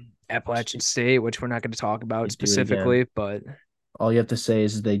Appalachian State, which we're not going to talk they about do it again. specifically, but All you have to say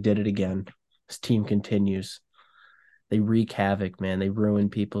is they did it again. This team continues. They wreak havoc, man. They ruin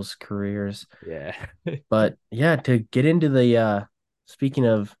people's careers. yeah. But yeah, to get into the speaking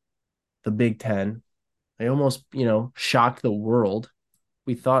of the Big Ten, they almost, shocked the world.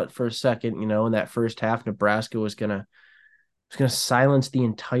 We thought for a second, in that first half, Nebraska was gonna silence the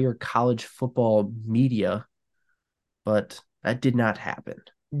entire college football media, but that did not happen.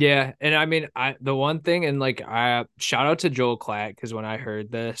 Yeah, and I mean, the one thing, and like, I shout out to Joel Klatt because when I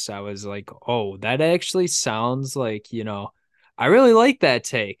heard this, I was like, oh, that actually sounds like, I really like that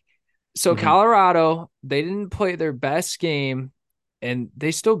take. So Mm-hmm. Colorado, they didn't play their best game, and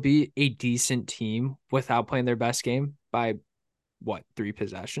they still beat a decent team without playing their best game by what, 3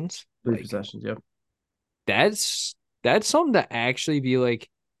 possessions? Three Like possessions, yep. that's that's something to actually be like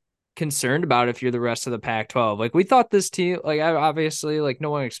concerned about if you're the rest of the Pac-12. Like we thought this team, like obviously, like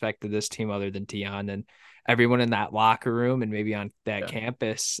no one expected this team other than Dion and everyone in that locker room and maybe on that Yeah,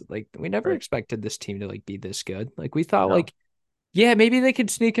 campus. Like we never right. expected this team to like be this good. Like we thought No. like, yeah, maybe they could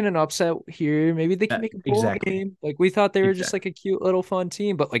sneak in an upset here. Maybe they can make a bowl Exactly. game. Like we thought they were just like Exactly. a cute little fun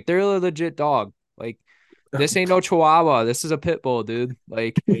team, but like they're a legit dog. Like this ain't no Chihuahua. This is a pit bull, dude.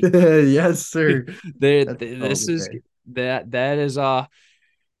 Like Yes, sir. That's all this to is say. that is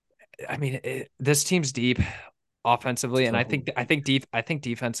I mean, this team's deep offensively, and So I think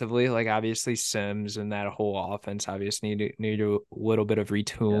defensively, like obviously Sims and that whole offense obviously need a little bit of yes.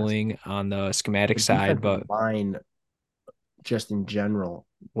 retooling on the schematic The side, defensive but line just in general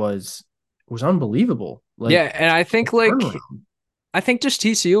was unbelievable. yeah, Like and the turnaround. I think just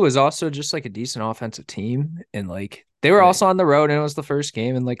TCU was also just like a decent offensive team, and like they were Right. also on the road, and it was the first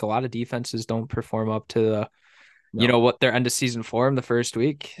game, and like a lot of defenses don't perform up to No. what their end of season form the first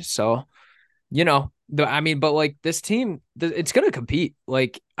week. So, but like this team, it's gonna compete.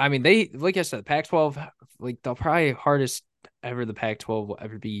 Like, I mean, like I said, Pac-12, like they'll probably hardest ever the Pac-12 will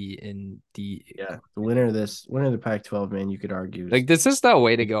ever be in the Yeah. Winner of the Pac-12, man, you could argue is like this is the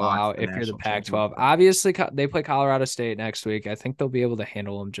way to big go odds out for the if you're the national Pac-12. championship. Obviously, they play Colorado State next week. I think they'll be able to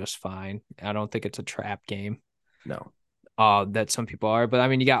handle them just fine. I don't think it's a trap game. No. That some people are. But I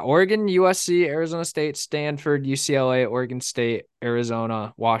mean, you got Oregon, USC, Arizona State, Stanford, UCLA, Oregon State,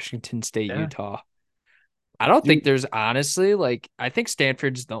 Arizona, Washington State, Yeah. Utah. I don't think Dude, there's honestly like I think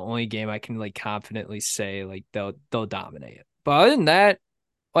Stanford's the only game I can like confidently say like they'll dominate it. But other than that,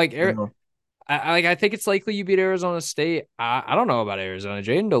 like no. I think it's likely you beat Arizona State. I don't know about Arizona.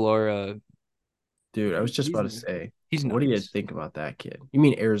 Jaden Delora, Dude, I was just he's about to say, he's what do you nice. think about that kid? You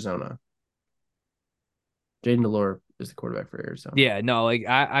mean Arizona? Jaden Delore is the quarterback for Arizona. Yeah, no, like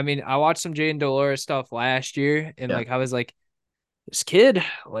I mean I watched some Jaden Delora stuff last year and Yeah. like I was like this kid,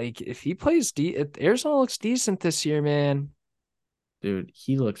 like if he plays if Arizona looks decent this year, man, Dude,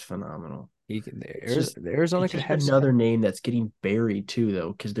 he looks phenomenal. he can It's just Arizona it's could just have another name that's getting buried too,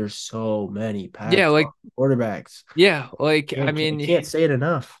 though, because there's so many yeah, Pac-12 like quarterbacks. yeah, like I I mean can't say it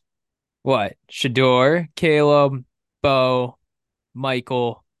enough. what? Shador, Caleb, Bo,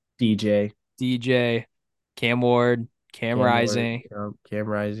 Michael, DJ, DJ, Cam Ward, Cam Cam Ward, Rising. Cam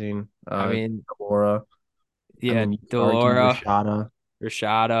Rising, I mean, Laura. I yeah, mean, you could argue Delora, Rashada.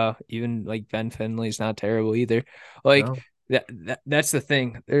 Rashada, even like Ben Finley's not terrible either. Like No, that's the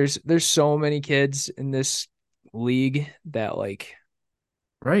thing. There's so many kids in this league that like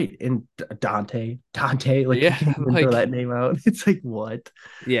right. And Dante, like you yeah, can even throw like that name out. It's like what?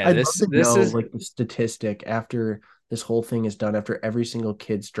 yeah, I'd love this to this know is like the statistic after this whole thing is done, after every single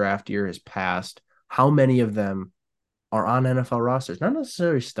kid's draft year has passed, how many of them are on NFL rosters? Not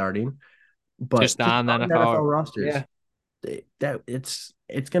necessarily starting, but just just on the on NFL NFL. rosters. Yeah. That it's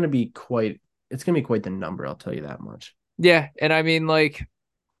gonna be quite the number, I'll tell you that much. Yeah, and I mean like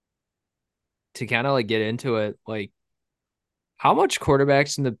to kind of like get into it, like how much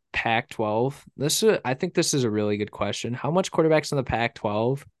quarterbacks in the Pac-12? I think this is a really good question. How much quarterbacks in the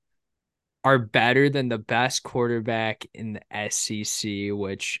Pac-12 are better than the best quarterback in the SEC,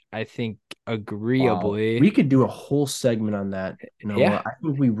 which I think Wow. agreeably, We could do a whole segment on that, Noah. yeah, I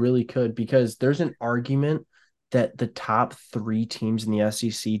think we really could because there's an argument that the top three teams in the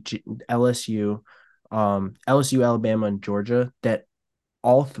SEC, LSU, LSU, Alabama, and Georgia, that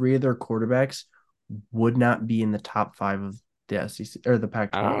all three of their quarterbacks would not be in the top five of the SEC or the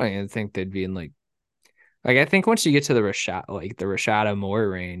I don't Pac-12. even think they'd be in like I think once you get to the Rashada Moore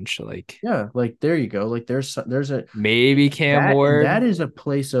range, like Yeah, like there you go. Like there's a maybe Cam that Ward. is a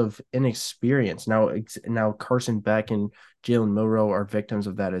place of inexperience. Now Carson Beck and Jalen Milroe are victims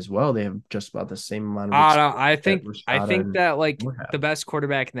of that as well. They have just about the same amount of I don't know. experience I that think I Rashada think and that like Moore the have. best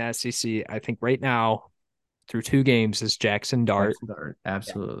quarterback in the SEC, I think right now through two games is Jackson Dart. Jackson Dart, Yeah.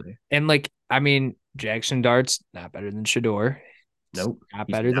 absolutely. And like, I mean, Jackson Dart's not better than Shador. It's Nope, not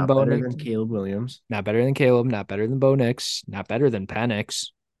he's better than not Bo better Nix. than Caleb Williams. Not better than Caleb. Not better than Bo Nix. Not better than Penix.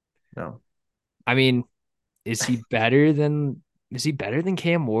 No, I mean, is he better than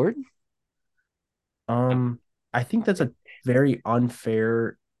Cam Ward? um, I think that's a very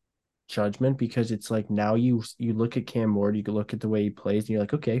unfair judgment because it's like now you look at Cam Ward, you can look at the way he plays, and you're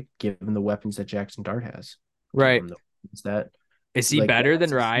like, okay, give him the weapons that Jackson Dart has. Give Right. him the weapons that Is he like better than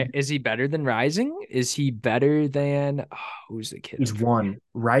the SEC. Is he better than Rising? Is he better than who's the kid He's I'm forgetting? won.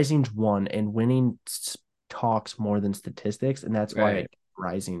 Rising's won, and winning talks more than statistics, and that's why Right.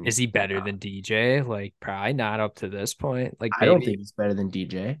 Rising Is he went better on. than DJ? Like probably not up to this point. Like I don't maybe think he's better than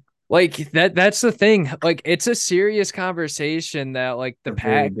DJ. like that's the thing. Like it's a serious conversation that like the A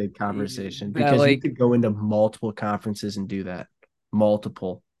very pack big conversation that because you could go into multiple conferences and do that.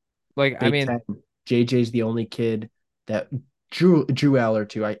 Multiple. I Big mean, Ten. JJ's the only kid that Drew Aller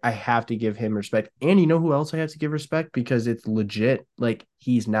too. I have to give him respect. And you know who else I have to give respect? Because it's legit. Like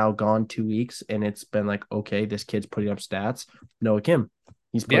he's now gone 2 weeks and it's been like, okay, this kid's putting up stats. Noah Kim.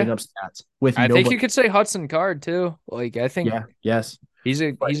 He's putting yeah. up stats with I think you nobody. could say Hudson Card too. Like I think Yeah, yes.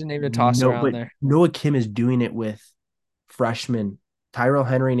 But he's a name to toss around but there. Noah Kim is doing it with freshmen. Tyrell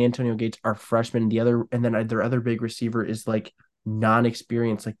Henry and Antonio Gates are freshmen. And then their other big receiver is like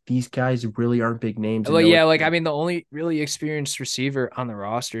non-experienced. Like these guys really aren't big names, and Well, Noah yeah, like I Kim, mean the only really experienced receiver on the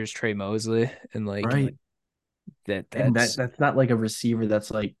roster is Trey Mosley and like right? And that's that's not like a receiver that's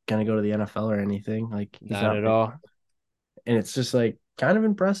like gonna go to the NFL or anything. Like he's not not at big. all. And it's just like kind of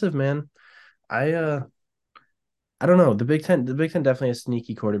impressive, man. I uh I don't know. The Big Ten definitely has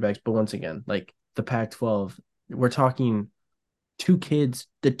sneaky quarterbacks, but once again, like the Pac-12, we're talking two kids,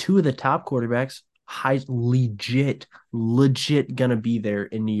 the two of the top quarterbacks, legit gonna be there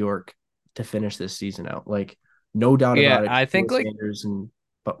in New York to finish this season out. Like, no doubt Yeah, about it. I think like Sanders and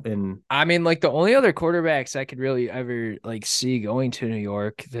I mean like the only other quarterbacks I could really ever like see going to New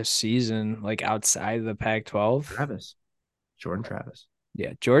York this season, like outside of the Pac-12. Travis, Jordan Travis.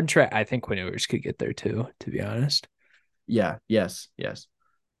 Yeah, I think Quinn Ewers could get there too, to be honest. Yeah, yes.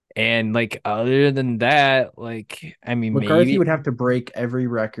 And like other than that, like I mean McCarthy maybe would have to break every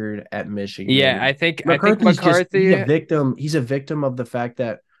record at yeah, Michigan. I think He's a McCarthy. victim. He's a victim of the fact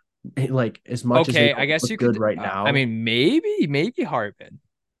that like as much as they Okay, I don't guess look you good could. right I now, mean, maybe Hartman.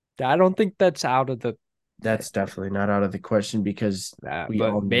 I don't think that's out of the. that's definitely not out of the question because we But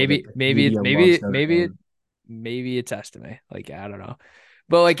all know that maybe, the maybe, media loves maybe, Notre maybe, Dame. maybe it's estimate. Like I don't know,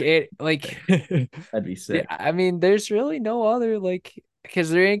 but like it, like That'd be yeah. sick. I mean, there's really no other like because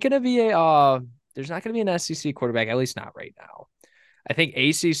there ain't gonna be a. There's not gonna be an SEC quarterback, at least not right now. I think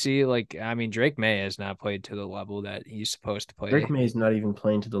ACC, like I mean, Drake May has not played to the level that he's supposed to Drake play. May is not even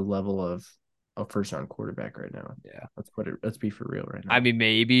playing to the level of a first round quarterback right now. Yeah. Let's be for real right I now. mean,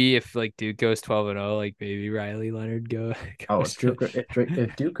 maybe if like Duke goes 12-0, like maybe Riley Leonard Oh, goes to.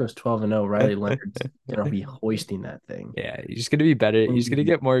 if Duke goes 12-0, Riley Leonard's gonna be hoisting that thing. Yeah, he's gonna be better. Gonna He's gonna be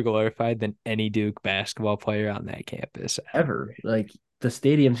get more glorified than any Duke basketball player on that campus ever. ever. Like the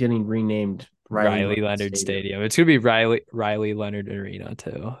stadium's getting renamed Riley Riley Leonard Leonard Stadium. Stadium. It's gonna be Riley Leonard Arena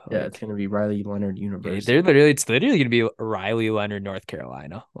too. Yeah, it's Like gonna be Riley Leonard they're University. literally it's literally gonna be Riley Leonard, North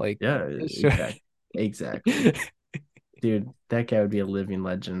Carolina. Like Yeah, exactly. Dude, that guy would be a living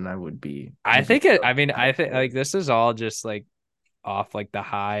legend, and I I'd be think it. so I mean, I pumped think for like it. this is all just like off like the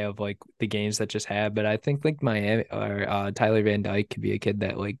high of like the games that just had, but I think like Miami or Tyler Van Dyke could be a kid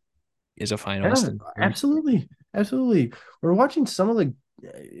that like is a finalist Yeah, in year. absolutely. We're watching some of the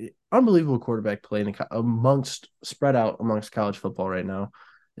unbelievable quarterback play amongst spread out amongst college football right now.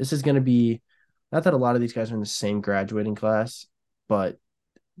 This is going to be not that a lot of these guys are in the same graduating class, but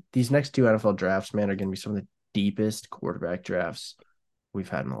these next two NFL drafts, man, are going to be some of the deepest quarterback drafts we've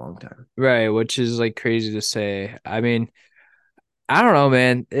had in a long time. Right, which is like crazy to say. I mean, I don't know,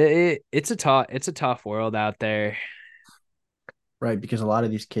 man. It's a tough world out there. Right, because a lot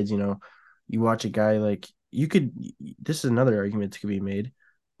of these kids, you watch a guy like you could this is another argument that could be made,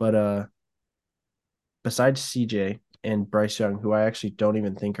 but besides CJ and Bryce Young, who I actually don't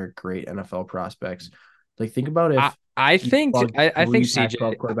even think are great NFL prospects, like think about I if I you think plugged I think three CJ.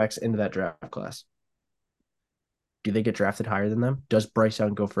 Pac-12 quarterbacks into that draft class. Do they get drafted higher than them? Does Bryce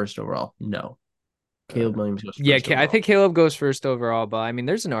Young go first overall? No. Caleb Williams goes Yeah, first I overall. think Caleb goes first overall, but I mean,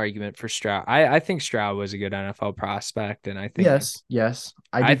 there's an argument for Stroud. I think Stroud was a good NFL prospect, and Yes,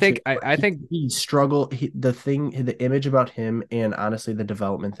 I I do too. think But I think he struggled. The image about him, and honestly, the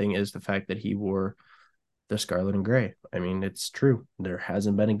development thing is the fact that he wore the scarlet and gray. I mean, it's true. There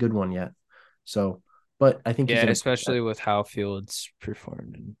hasn't been a good one yet. So, but I think he's yeah, gonna be especially with how Fields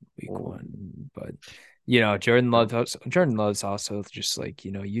performed in week oh, one. But Jordan Love's also just like,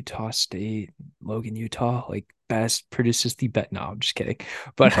 Utah State, Logan, Utah, like best produces the bet. No, I'm just kidding.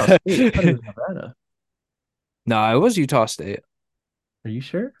 But Utah State. I thought it was Nevada. no, it was Utah State. Are you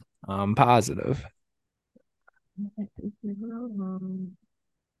sure? I'm positive.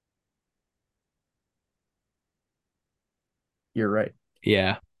 You're right.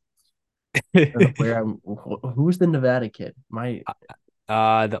 Yeah. Where I'm, who's the Nevada kid?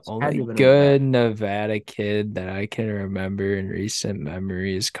 The It's had to only have been a Nevada. good Nevada kid that I can remember in recent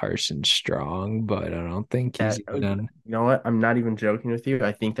memory is Carson Strong, but I don't think he's even You on. know what? I'm not even joking with you.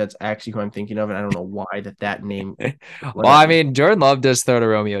 I think that's actually who I'm thinking of, and I don't know why that name. Well, I Whatever. mean, Jordan Love does throw to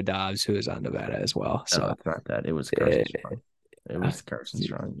Romeo Dobbs, who is on Nevada as well. No, So, it's not that. It was eh, Carson Strong. It was Carson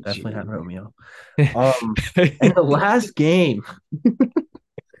Strong. Definitely not gee. Romeo. And the last game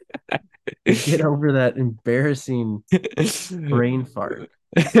to get over that embarrassing brain fart.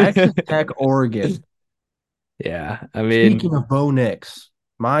 Texas Tech, Oregon. Yeah, I Speaking mean, of Bo Nix,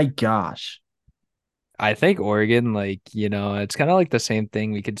 my gosh. I think Oregon, like, it's kind of like the same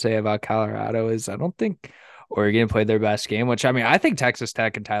thing we could say about Colorado is I don't think Oregon played their best game, which I mean, I think Texas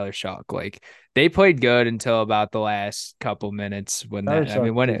Tech and Tyler Shock, like they played good until about the last couple minutes when Tyler that, I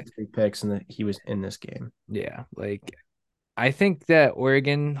mean, Shough when threw it, 3 picks and he was in this game. yeah, like I think that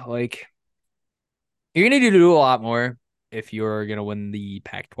Oregon, like, you're gonna need to do a lot more if you're gonna win the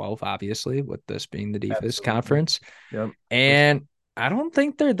Pac-12, obviously, with this being the deepest Absolutely. conference. Yep, for sure. And I don't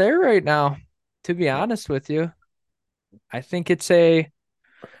think they're there right now, to be No. honest with you. I think it's a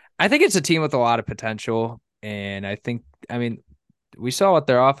I think it's a team with a lot of potential. And I mean, we saw what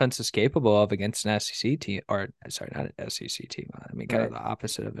their offense is capable of against an SEC team, or sorry, not an SEC team. I mean, kind of Right. the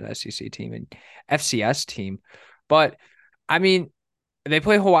opposite of an SEC team and FCS team. But I mean, they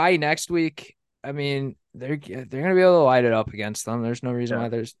play Hawaii next week. I mean, they're gonna be able to light it up against them. There's no reason Yeah.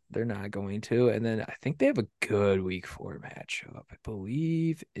 why they're not going to. And then I think they have a good week 4 matchup. I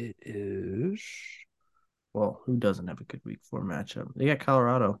believe it is. Well, who doesn't have a good week 4 matchup? They got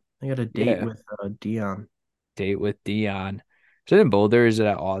Colorado. They got a date Yeah, with Dion. date with Dion. Is it in Boulder or is it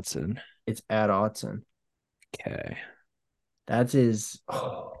at Autzen? It's at Autzen. Okay. That's his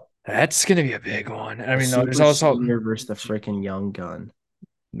oh, That's gonna be a big one. I the mean, no, there's super also senior versus the freaking young gun.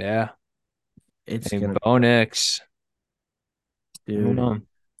 yeah. It's I mean, gonna Bo be Nix. I don't dude. know.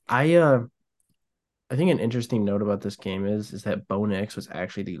 I uh I think an interesting note about this game is that Bo Nix was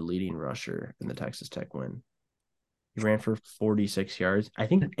actually the leading rusher in the Texas Tech win. He ran for 46 yards. I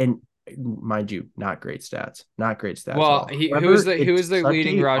think, and mind you, not great stats. Not great stats at Well, all. he However, who it's was the such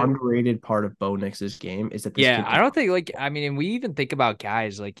leading a rush. underrated part of Bo Nix's game is that this Yeah, kid I can don't think like I mean, and we even think about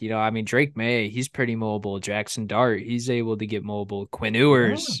guys like I mean Drake May, he's pretty mobile. Jackson Dart, he's able to get mobile. Quinn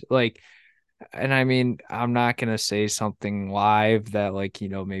yeah. Ewers, like, and I mean, I'm not gonna say something live that like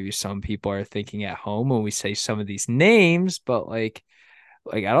maybe some people are thinking at home when we say some of these names, but like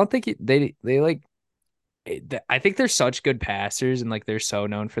I don't think they like. I think they're such good passers and like they're so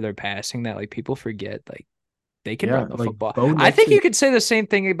known for their passing that like people forget like they can Yeah, run the like football. Bo I Nix think is you could say the same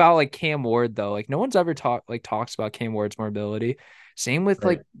thing about like Cam Ward though. Like no one's ever talks about Cam Ward's mobility. Same with right.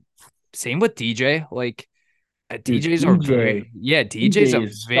 like same with DJ. Like Dude, DJ's are DJ. very yeah, DJ's DJ a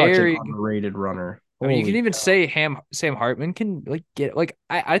is such an very underrated runner. I mean you can Holy even cow. say Sam Hartman can like get like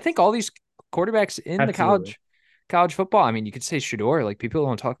I think all these quarterbacks in the Absolutely. college football. I mean you could say Shador, like people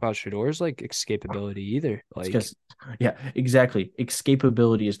don't talk about Shador's like escapability either. It's Like because, yeah, exactly.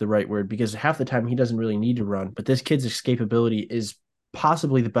 Escapability is the right word because half the time he doesn't really need to run, but this kid's escapability is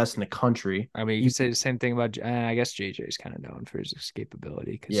possibly the best in the country. I mean you could Even, say the same thing about I guess JJ is kind of known for his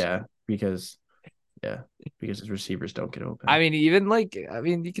escapability because yeah, because yeah, because his receivers don't get I open. mean, even like, I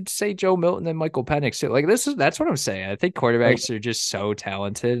mean, you could say Joe Milton and Michael Penix too. Like, that's what I'm saying. I think Like quarterbacks are just so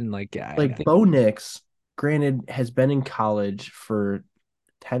talented, and like, yeah, I like think, Bo Nix, granted, has been in college for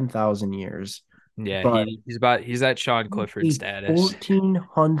 10,000 years, yeah, but he's at Sean Clifford a status,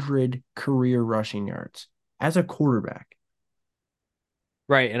 1,400 career rushing yards as a quarterback.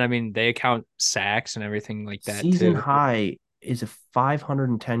 right? And I mean, they account sacks and everything like that Season too. high is a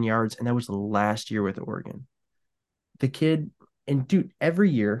 510 yards, and that was the last year with Oregon. The kid, and dude, every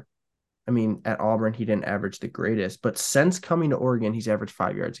year, I mean, at Auburn, he didn't average the greatest, but since coming to Oregon, he's averaged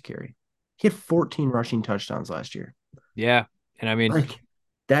 5 yards a carry. He had 14 rushing touchdowns last year. Yeah, and I mean, Like,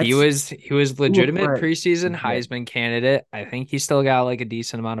 that's he was dual legitimate threat preseason legit. Heisman candidate. I think he still got like a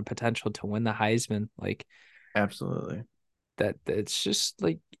decent amount of potential to win the Heisman. Like Absolutely. that, it's just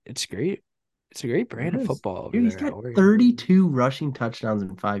like it's great. It's a great It brand of is. football over Dude, he's there at got Oregon. 32 rushing touchdowns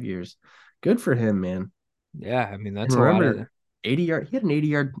in 5 years. Good for him, man. Yeah, I mean And that's a lot remember, of 80 yard, he had an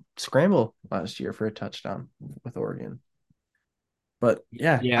 80-yard scramble last year for a touchdown with Oregon. But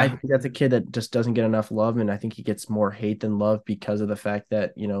yeah, I yeah. think that's a kid that just doesn't get enough love. And I think he gets more hate than love because of the fact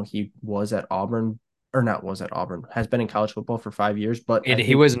that, he was at Auburn or not was at Auburn, has been in college football for 5 years. But And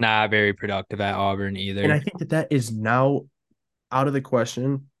he was not very productive at Auburn I either. think that that is now out of the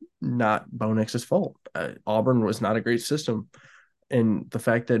question, not Bo Nix's fault. Auburn was not a great system. And the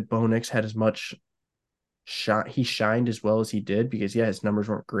fact that Bo Nix had as much shot, he shined as well as he did because, yeah, his numbers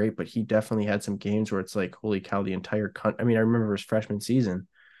weren't great, but he definitely had some games where it's like, holy cow, the entire country. I mean, I remember his freshman season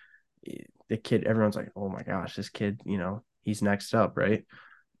the kid, everyone's like, oh my gosh, this kid, he's next up, right?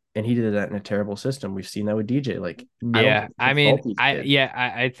 And he did that in a terrible system. We've seen that with DJ. Like, I don't Yeah, think I it's mean, faulty kid.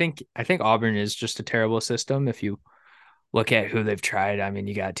 I think Auburn is just a terrible system. If you look at who they've tried, I mean,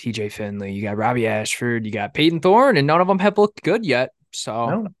 you got TJ Finley, you got Robbie Ashford, you got Peyton Thorne, and none of them have looked good yet.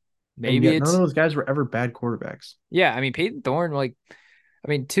 So No. And maybe yet none of it's those guys were ever bad quarterbacks. yeah. I mean, Peyton Thorne, like, I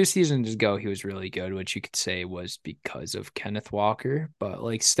mean, 2 seasons ago he was really good, which you could say was because of Kenneth Walker, but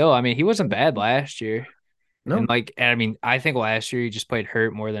like, still, I mean, he wasn't bad last year. And No. like, I mean, I think last year he just played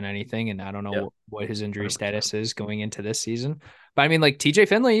hurt more than anything, and I don't Yeah, know what his injury 100%. status is going into this season. But I mean, like TJ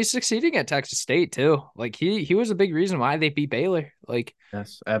Finley, he's succeeding at Texas State too. Like he was a big reason why they beat Baylor. Like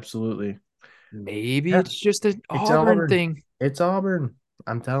Yes, absolutely. maybe Yeah, it's just an it's Auburn Auburn. thing. It's Auburn.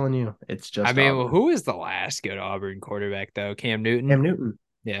 I'm telling you, it's I just mean, well, Auburn. who is the last good Auburn quarterback though? Cam Cam Newton. Newton.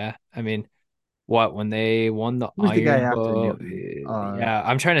 Yeah, I mean, what when they won the Who was the guy Iron after Bowl? Newton? Yeah,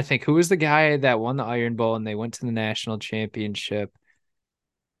 I'm trying to think who was the guy that won the Iron Bowl and they went to the national championship.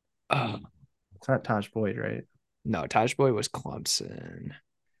 Oh, It's not Tosh Boyd, right? no, Taj Boy was Clemson.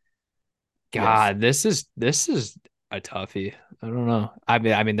 Yes. God, this is a toughie. I don't know. I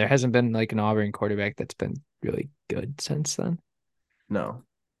mean, there hasn't been like an Auburn quarterback that's been really good since then. No.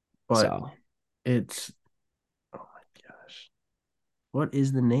 But So it's oh my gosh. What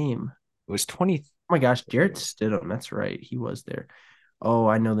is the name? was 20. Oh my gosh, Jarrett Stidham. That's right. He was there. Oh,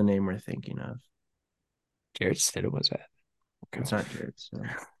 I know the name we're thinking of. Jared Stidham was that? It's not Jarrett Stidham.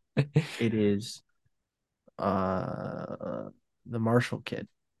 Okay. It is the Marshall kid.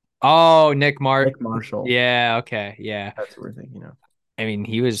 Oh, Nick Marshall. Yeah, okay. Yeah. That's what we're thinking of. I mean,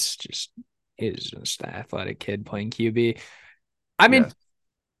 he was just an athletic kid playing QB. I mean,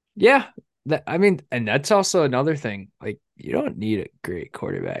 Yes. yeah, I mean, and that's also another thing. Like, you don't need a great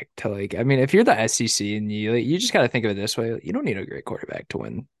quarterback to like. I mean, if you're the SEC and you just got to think of it this way: you don't need a great quarterback to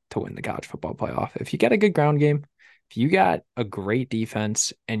win the college football playoff. If you got a good ground game, if you got a great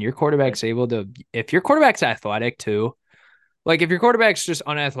defense, and your Right. quarterback's able to, if your quarterback's athletic too, like if your quarterback's just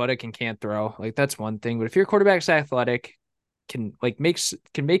unathletic and can't throw, like that's one thing. But if your quarterback's athletic, can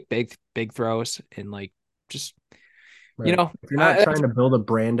make big throws and like just you Right. know, If you're not trying to build a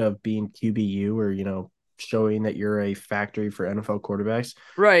brand of being QBU or, showing that you're a factory for NFL quarterbacks,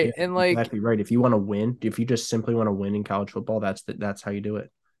 right you're and like exactly right. If you want to win, if you just simply want to win in college football, that's how you do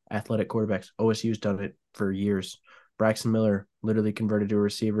it. Athletic quarterbacks. OSU's done it for years. Braxton Miller literally converted to a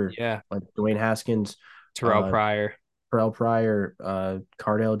receiver, yeah, like Dwayne Haskins, Terrell uh, Pryor, Terrell Pryor,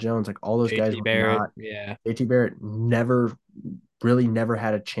 Cardale Jones, like all those guys JT were Barrett, not. yeah. JT Barrett never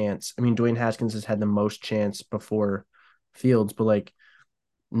had a chance. I mean, Dwayne Haskins has had the most chance before Fields, but like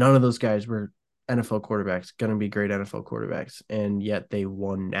none of those guys were NFL quarterbacks, going to be great NFL quarterbacks. And yet they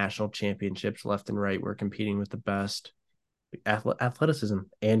won national championships left and right. We're competing with the best athleticism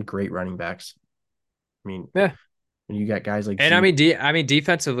and great running backs. I mean, Yeah. when you got guys like And Zeke. I mean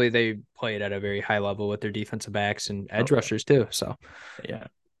defensively they played at a very high level with their defensive backs and Oh, edge yeah. rushers too. So Yeah.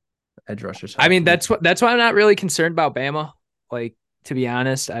 Edge rushers I mean helped. that's why I'm not really concerned about Bama. Like to be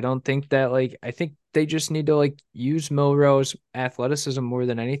honest, I don't think that like I think they just need to like use Milroe's athleticism more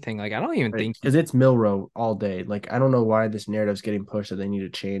than anything. Like I don't even Right. think Because it's Milrow all day. Like, I don't know why this narrative's getting pushed that they need to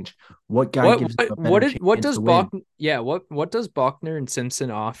change. What guy gives them a better what chance does to win? what does Buckner and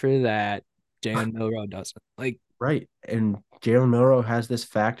Simpson offer that Jalen Milroe doesn't? Like Right. And Jalen Milrow has this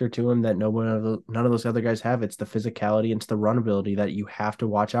factor to him that none of those other guys have. It's the physicality, it's the run ability that you have to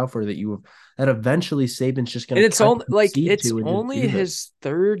watch out for that eventually Saban's just and gonna kind of concede it's to and just only do this. his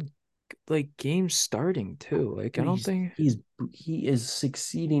third like game starting too. Like I Dude, don't think he is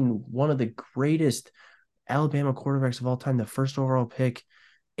succeeding one of the greatest Alabama quarterbacks of all time, the first overall pick,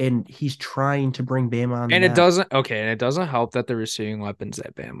 and he's trying to bring Bama on the and it map. doesn't okay, and it doesn't help that the receiving weapons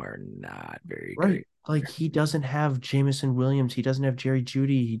at Bama are not very Right. great. Like he doesn't have Jamison Williams, he doesn't have Jerry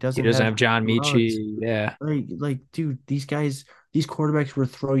Judy, he He doesn't doesn't have have John Ruggs. Michi. Yeah. Like, dude, these quarterbacks were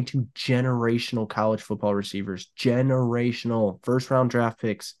throwing to generational college football receivers, generational first round draft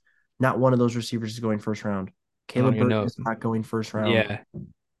picks. Not one of those receivers is going first round. I don't Caleb even Burton know. is not going first round. Yeah.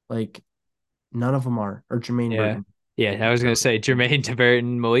 Like, none of them are. Or Jermaine Yeah. Burton. Yeah. I was gonna Whatever. say Jermaine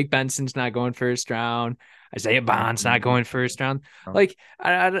Taverton, Malik Benson's not going first round. Isaiah Bond's not going first round. Like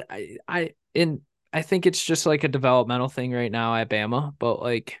in I think it's just like a developmental thing right now at Bama, but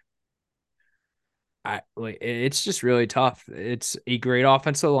like I like it's just really tough. It's a great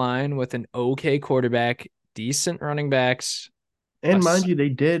offensive line with an okay quarterback, decent running backs. And mind you, they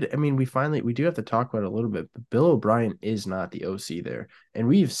did. I mean, we do have to talk about it a little bit, but Bill O'Brien is not the OC there. And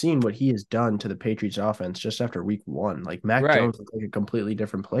we've seen what he has done to the Patriots offense just after week one. Like Mac Right. Jones looked like a completely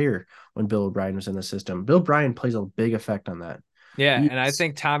different player when Bill O'Brien was in the system. Bill O'Brien plays a big effect on that. Yeah, and I He's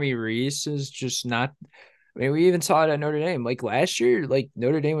think Tommy Reese is just not. I mean, we even saw it at Notre Dame. Like last year, like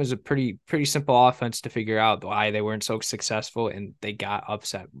Notre Dame was a pretty simple offense to figure out why they weren't so successful, and they got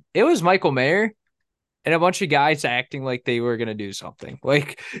upset. It was Michael Mayer and a bunch of guys acting like they were gonna do something.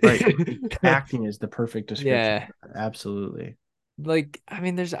 Like, right. Acting is the perfect description. yeah, Absolutely. like I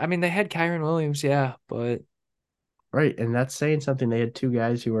mean, they had Kyron Williams, yeah, but Right. And that's saying something. They had two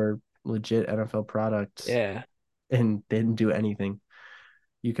guys who are legit NFL products yeah, and didn't do anything.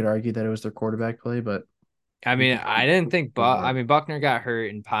 You could argue that it was their quarterback play, but I who mean, can I didn't think, say but I that? mean, Buckner got hurt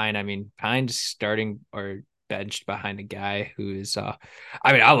and Pine. I mean, Pine's starting or benched behind a guy who is, I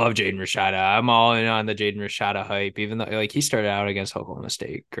mean, I love Jaden Rashada. I'm all in on the Jaden Rashada hype, even though like he started out against Oklahoma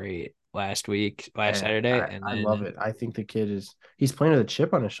State great last And Saturday, and I love then it. I think the kid he's playing with a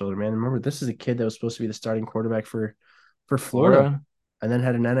chip on his shoulder, man. Remember, this is a kid that was supposed to be the starting quarterback for Florida, Florida, and then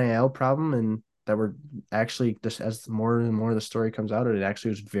had an NIL problem, and that were actually just as more and more of the story comes out, it actually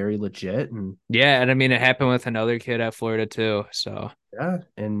was very legit, and yeah, and I mean, it happened with another kid at Florida too. So yeah,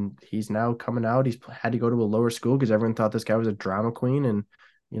 and he's now coming out. He's had to go to a lower school because everyone thought this guy was a drama queen, and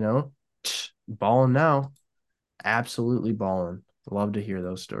you know, balling now, absolutely balling. Love to hear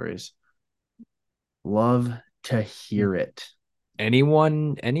those stories. Love to hear it.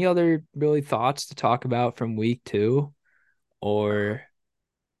 any other really thoughts to talk about from week 2 or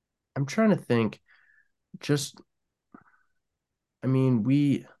I'm trying to think. Just, I mean,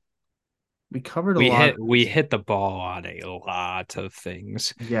 we covered a We lot of hit we this. hit the ball on a lot of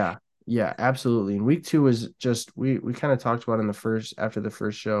things. Yeah, yeah, absolutely. And week two was just we kind of talked about in the first after the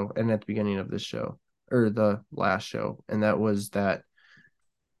first show and at the beginning of this show or the last show, and that was that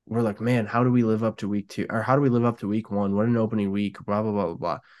we're like, man, how do we live up to week two? Or how do we live up to week one? What an opening week, blah, blah, blah, blah,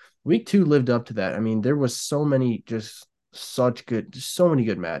 blah. Week two lived up to that. I mean, there was so many, just such good, so many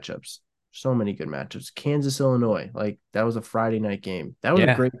good matchups. So many good matchups. Kansas, Illinois, like that was a Friday night game. That was a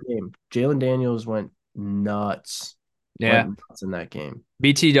Yeah. great game. Jalen Daniels went nuts, Yeah. went nuts in that game.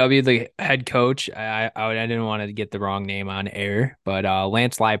 BTW, the head coach, I didn't want to get the wrong name on air, but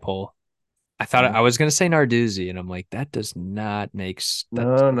Lance Leipold. I thought Like, I was gonna say Narduzzi, and I'm like, that does not make that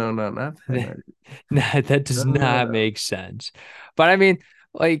no, no, no, not that. that does No, no, not no. make sense. But I mean,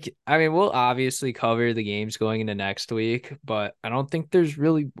 we'll obviously cover the games going into next week, but I don't think there's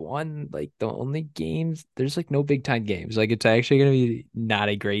really one like the only games. There's like no big time games. Like it's actually gonna be not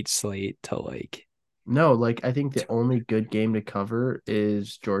a great slate to like. No, like I think the only good game to cover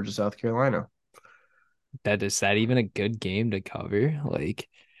is Georgia, South Carolina. That is that even a good game to cover?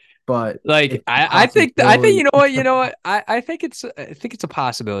 But Like it's a I think possibility. you know what I think it's a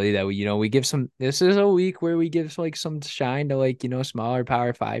possibility that we give some this is a week where we give like some shine to smaller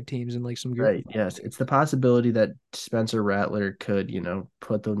Power 5 teams and like some group Right. of five Yes. teams. It's the possibility that Spencer Rattler could,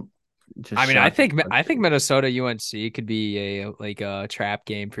 put them just I mean shot. I think Minnesota UNC could be a like a trap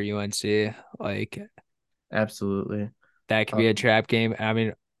game for UNC. Like Absolutely. that could Uh, be a trap game. I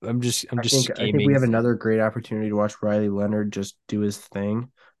mean I'm I just think I think we scheming. have another great opportunity to watch Riley Leonard just do his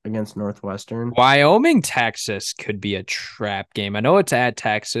thing against Northwestern. Wyoming, Texas could be a trap game. I know it's at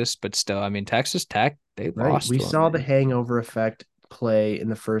Texas, but still, I mean Texas Tech, they Right. lost We one, saw the man. hangover effect play in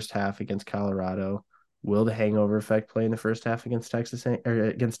the first half against Colorado. Will the hangover effect play in the first half against Texas or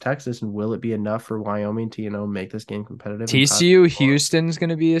against Texas, and will it be enough for Wyoming to, make this game competitive and possibly TCU go on? Houston's going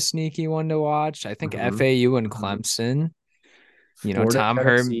to be a sneaky one to watch. I think Mm-hmm. FAU and Mm-hmm. Clemson, Florida, Tom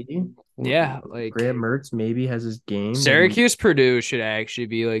Herm. Tennessee. Yeah, Graham like Mertz maybe has his game. Maybe Syracuse Purdue should actually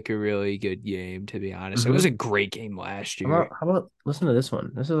be like a really good game, to be honest. It was hmm a great game last how year. about listen to this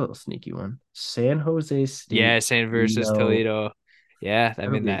one. This is a little sneaky one. San Jose Yeah, State, San versus Toledo. Toledo. Yeah, I That'll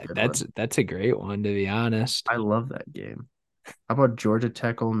mean be a good one. that's a great one to be honest. I love that game. How about Georgia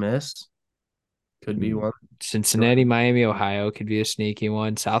Tech Ole Miss? Could be one. Cincinnati, Georgia. Miami, Ohio could be a sneaky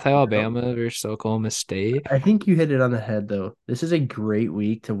one. South Yep. Alabama versus Oklahoma State. I think you hit it on the head though. This is a great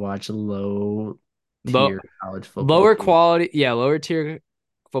week to watch low Low, tier college football lower team. quality, yeah, lower tier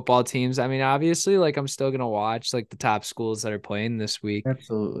football teams. I mean, obviously, like I'm still gonna watch like the top schools that are playing this week,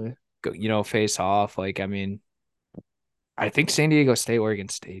 Absolutely. face off. Like, I mean, I think San Diego State, Oregon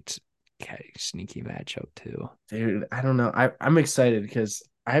State's okay, sneaky matchup too. Dude, I don't know. I'm excited because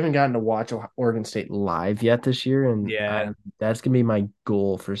I haven't gotten to watch Oregon State live yet this year, and Yeah, that's gonna be my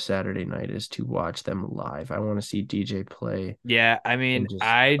goal for Saturday night is to watch them live. I want to see DJ play yeah. I mean, and just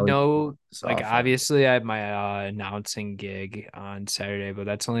I how he know, this like, offense. obviously, I have my announcing gig on Saturday, but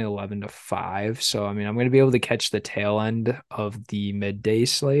that's only 11 to 5. So, I mean, I'm gonna be able to catch the tail end of the midday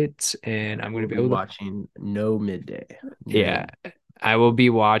slates, and I I'm will gonna be be able to, watching no midday, yeah. no. I will be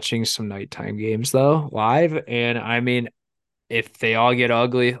watching some nighttime games though live, and I mean, if they all get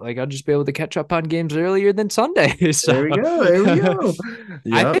ugly, like I'll just be able to catch up on games earlier than Sunday. So There we go. There we go.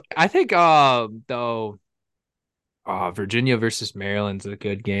 Yep. I think though Virginia versus Maryland's a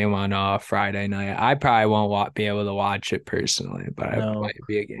good game on Friday night. I probably won't be able to watch it personally, but it No, might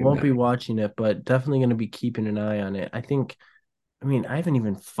be a game won't that be watching it, but definitely going to be keeping an eye on it. I mean, I haven't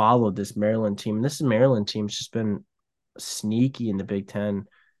even followed this Maryland team. This Maryland team's just been sneaky in the Big Ten.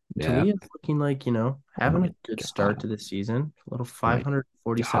 yeah. Toledo's looking like, Oh having my a good start god. to the season. A little Oh my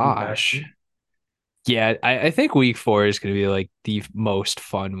 547 gosh. passing. Yeah, I think week 4 is going to be like the most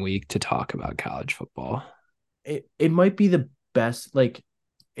fun week to talk about college football. It might be the best. Like,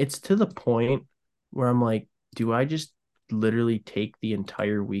 it's to the point where I'm like, do I just literally take the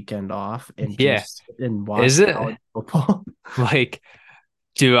entire weekend off and Yeah. just sit and Is watch it college football? like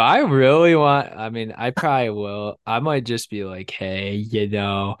do I really want? I mean, I probably will. I might just be like, hey,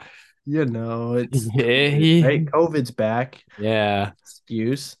 It's COVID, right? yeah, COVID's back. yeah,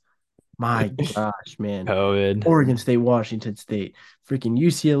 Excuse. My gosh, man. COVID. Oregon State, Washington State, freaking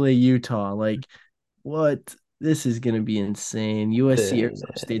UCLA, Utah. Like, what? This is going to be insane. USC,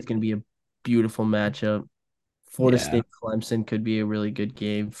 Arizona State's going to be a beautiful matchup. Florida Yeah. State, Clemson could be a really good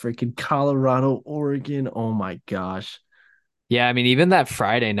game. Freaking Colorado, Oregon. Oh my gosh. Yeah, I mean, even that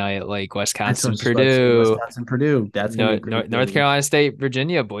Friday night, like That's what I Wisconsin, was just about to say. Purdue, Wisconsin, Purdue. That's going to be no, a great North game. Carolina State,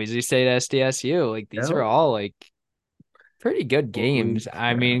 Virginia, Boise State, SDSU. Like these Yeah. are all like Pretty good both games. weeks.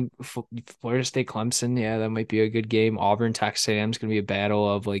 I Yeah. mean, Florida State Clemson, yeah, that might be a good game. Auburn Texas A&M is going to be a battle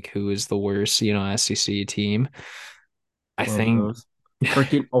of like who is the worst, SEC team. I Love think those.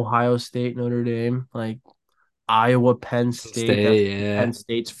 Freaking Ohio State, Notre Dame, like Iowa, Penn State. That's State, yeah. Penn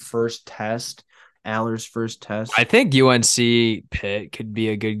State's first test, Aller's first I test. think UNC Pitt could be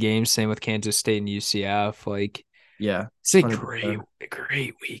a good game. Same with Kansas State and UCF. Like Yeah, it's a great, 100%.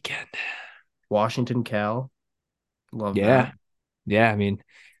 great weekend. Washington, Cal. Love that. Yeah, yeah. I mean,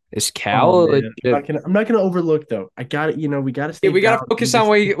 is Oh Cal man, legit? I'm not gonna overlook though. I got it. We got to Yeah, stay we got to balanced. focus on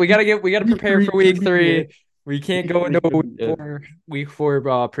we got to Week prepare three for is gonna week be good. three. We can't Week go three into is a gonna be good. week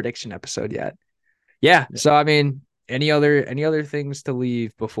four prediction episode yet. Yeah. Yeah. So I mean, any other things to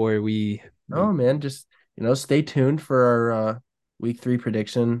leave before we Oh man, just stay tuned for our week three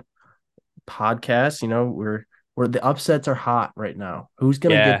prediction podcast. We're the upsets are hot right now. Who's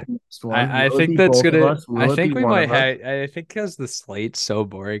gonna get yeah. the next one? I Will it think be that's both of gonna us? I Will it be think we one might of us? have I think because the slate's so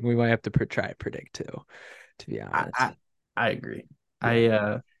boring, we might have to try to predict too, to be I honest. I, I agree. Yeah. I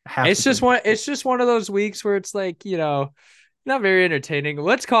have to predict. It's just one of those weeks where it's like, not very entertaining.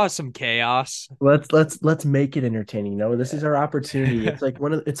 Let's cause some chaos. Let's make it entertaining. This is our opportunity. Yeah.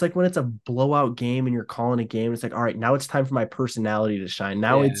 It's like when it's a blowout game and you're calling a game. It's like, all right, now it's time for my personality to shine.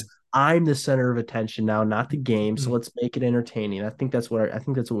 Now Yeah. it's I'm the center of attention now, not the game. So Mm. let's make it entertaining. I think that's what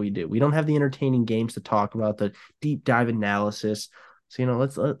we do. We don't have the entertaining games to talk about, the deep dive analysis. So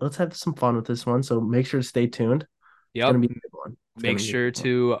let's have some fun with this one. So make sure to stay tuned. It's gonna Yep. be a good one. It's Make gonna be a sure good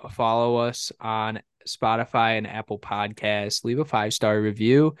one. to follow us on Spotify and Apple Podcasts. Leave a 5-star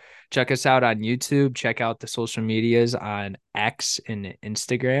review. Check us out on YouTube. Check out the social medias on X and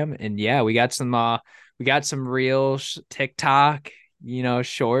Instagram. And yeah, we got some real TikTok,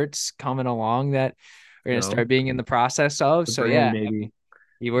 shorts coming along that we're gonna Go. start being in the process of. The So brand, yeah, baby.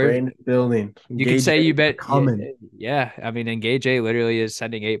 you were Brand is building. you could Engage say you eight. We're bet, yeah, coming. yeah. I mean, Engage 8 literally is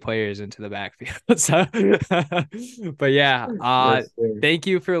sending 8 players into the backfield. So, but yeah, Yes, sir. thank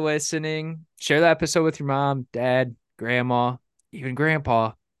you for listening. Share the episode with your mom, dad, grandma, even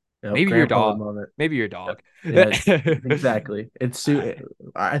grandpa, Yep. maybe your Grandpa would dog, love it. maybe your Yep. dog. Yeah, exactly.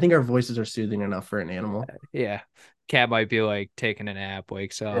 I think our voices are soothing enough for an animal. Yeah, cat might be like taking a nap,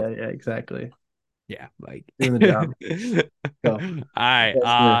 wakes up. Yeah, yeah, exactly. Yeah, like, Doing the all job. Go. right, Yes, sir.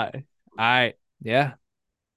 all right, yeah.